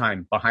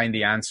lifetime behind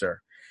the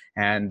answer.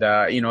 And,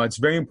 it's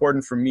very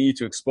important for me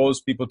to expose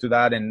people to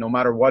that. And no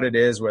matter what it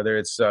is, whether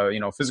it's,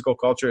 physical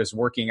culture is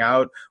working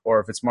out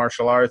or if it's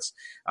martial arts,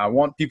 I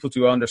want people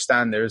to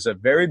understand there's a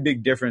very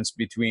big difference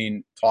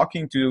between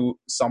talking to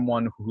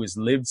someone who has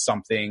lived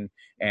something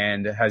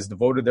and has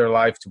devoted their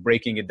life to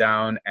breaking it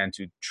down and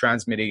to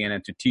transmitting it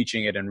and to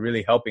teaching it and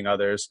really helping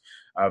others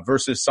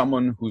versus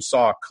someone who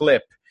saw a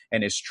clip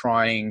and is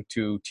trying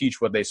to teach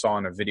what they saw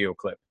in a video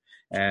clip.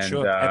 And,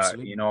 Sure,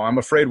 absolutely. I'm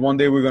afraid one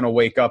day we're going to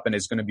wake up and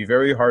it's going to be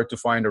very hard to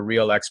find a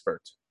real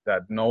expert.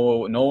 That no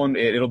one,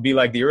 it'll be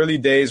like the early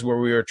days where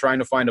we were trying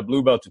to find a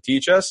blue belt to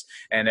teach us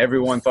and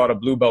everyone thought a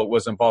blue belt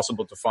was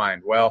impossible to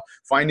find. Well,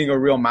 finding a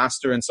real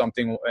master in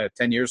something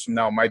 10 years from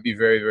now might be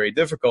very, very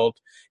difficult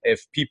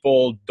if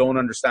people don't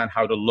understand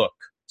how to look.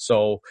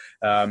 So,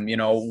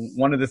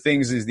 one of the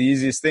things is the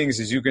easiest things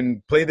is you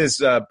can play this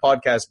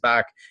podcast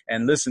back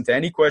and listen to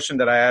any question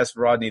that I asked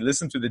Rodney,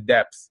 listen to the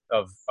depth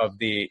of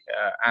the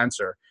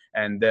answer.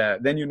 And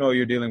then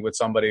you're dealing with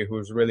somebody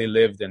who's really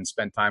lived and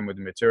spent time with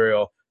the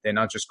material. They're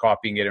not just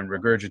copying it and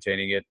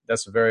regurgitating it.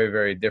 That's a very,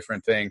 very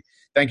different thing.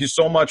 Thank you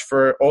so much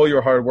for all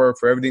your hard work,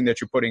 for everything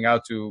that you're putting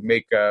out to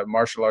make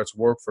martial arts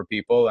work for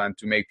people and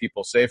to make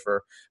people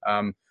safer.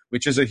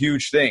 Which is a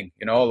huge thing.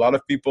 A lot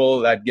of people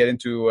that get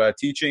into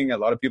teaching, a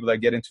lot of people that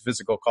get into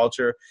physical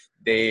culture,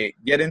 they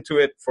get into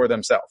it for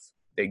themselves.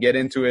 They get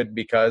into it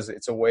because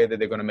it's a way that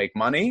they're going to make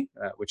money,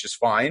 which is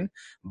fine.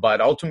 But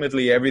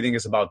ultimately, everything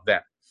is about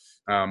them.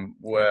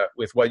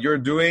 With what you're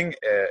doing,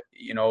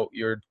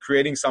 you're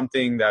creating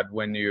something that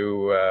when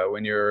you've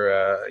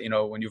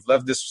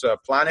left this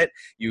planet,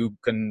 you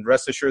can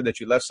rest assured that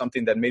you left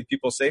something that made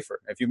people safer.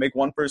 If you make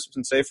one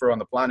person safer on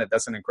the planet,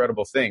 that's an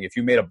incredible thing. If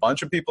you made a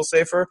bunch of people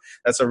safer,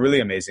 that's a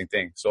really amazing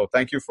thing. So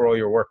thank you for all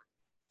your work.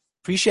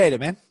 Appreciate it,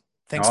 man.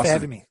 Thanks Awesome. for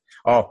having me.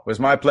 Oh, it was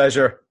my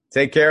pleasure.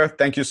 Take care.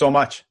 Thank you so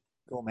much.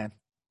 Cool, man.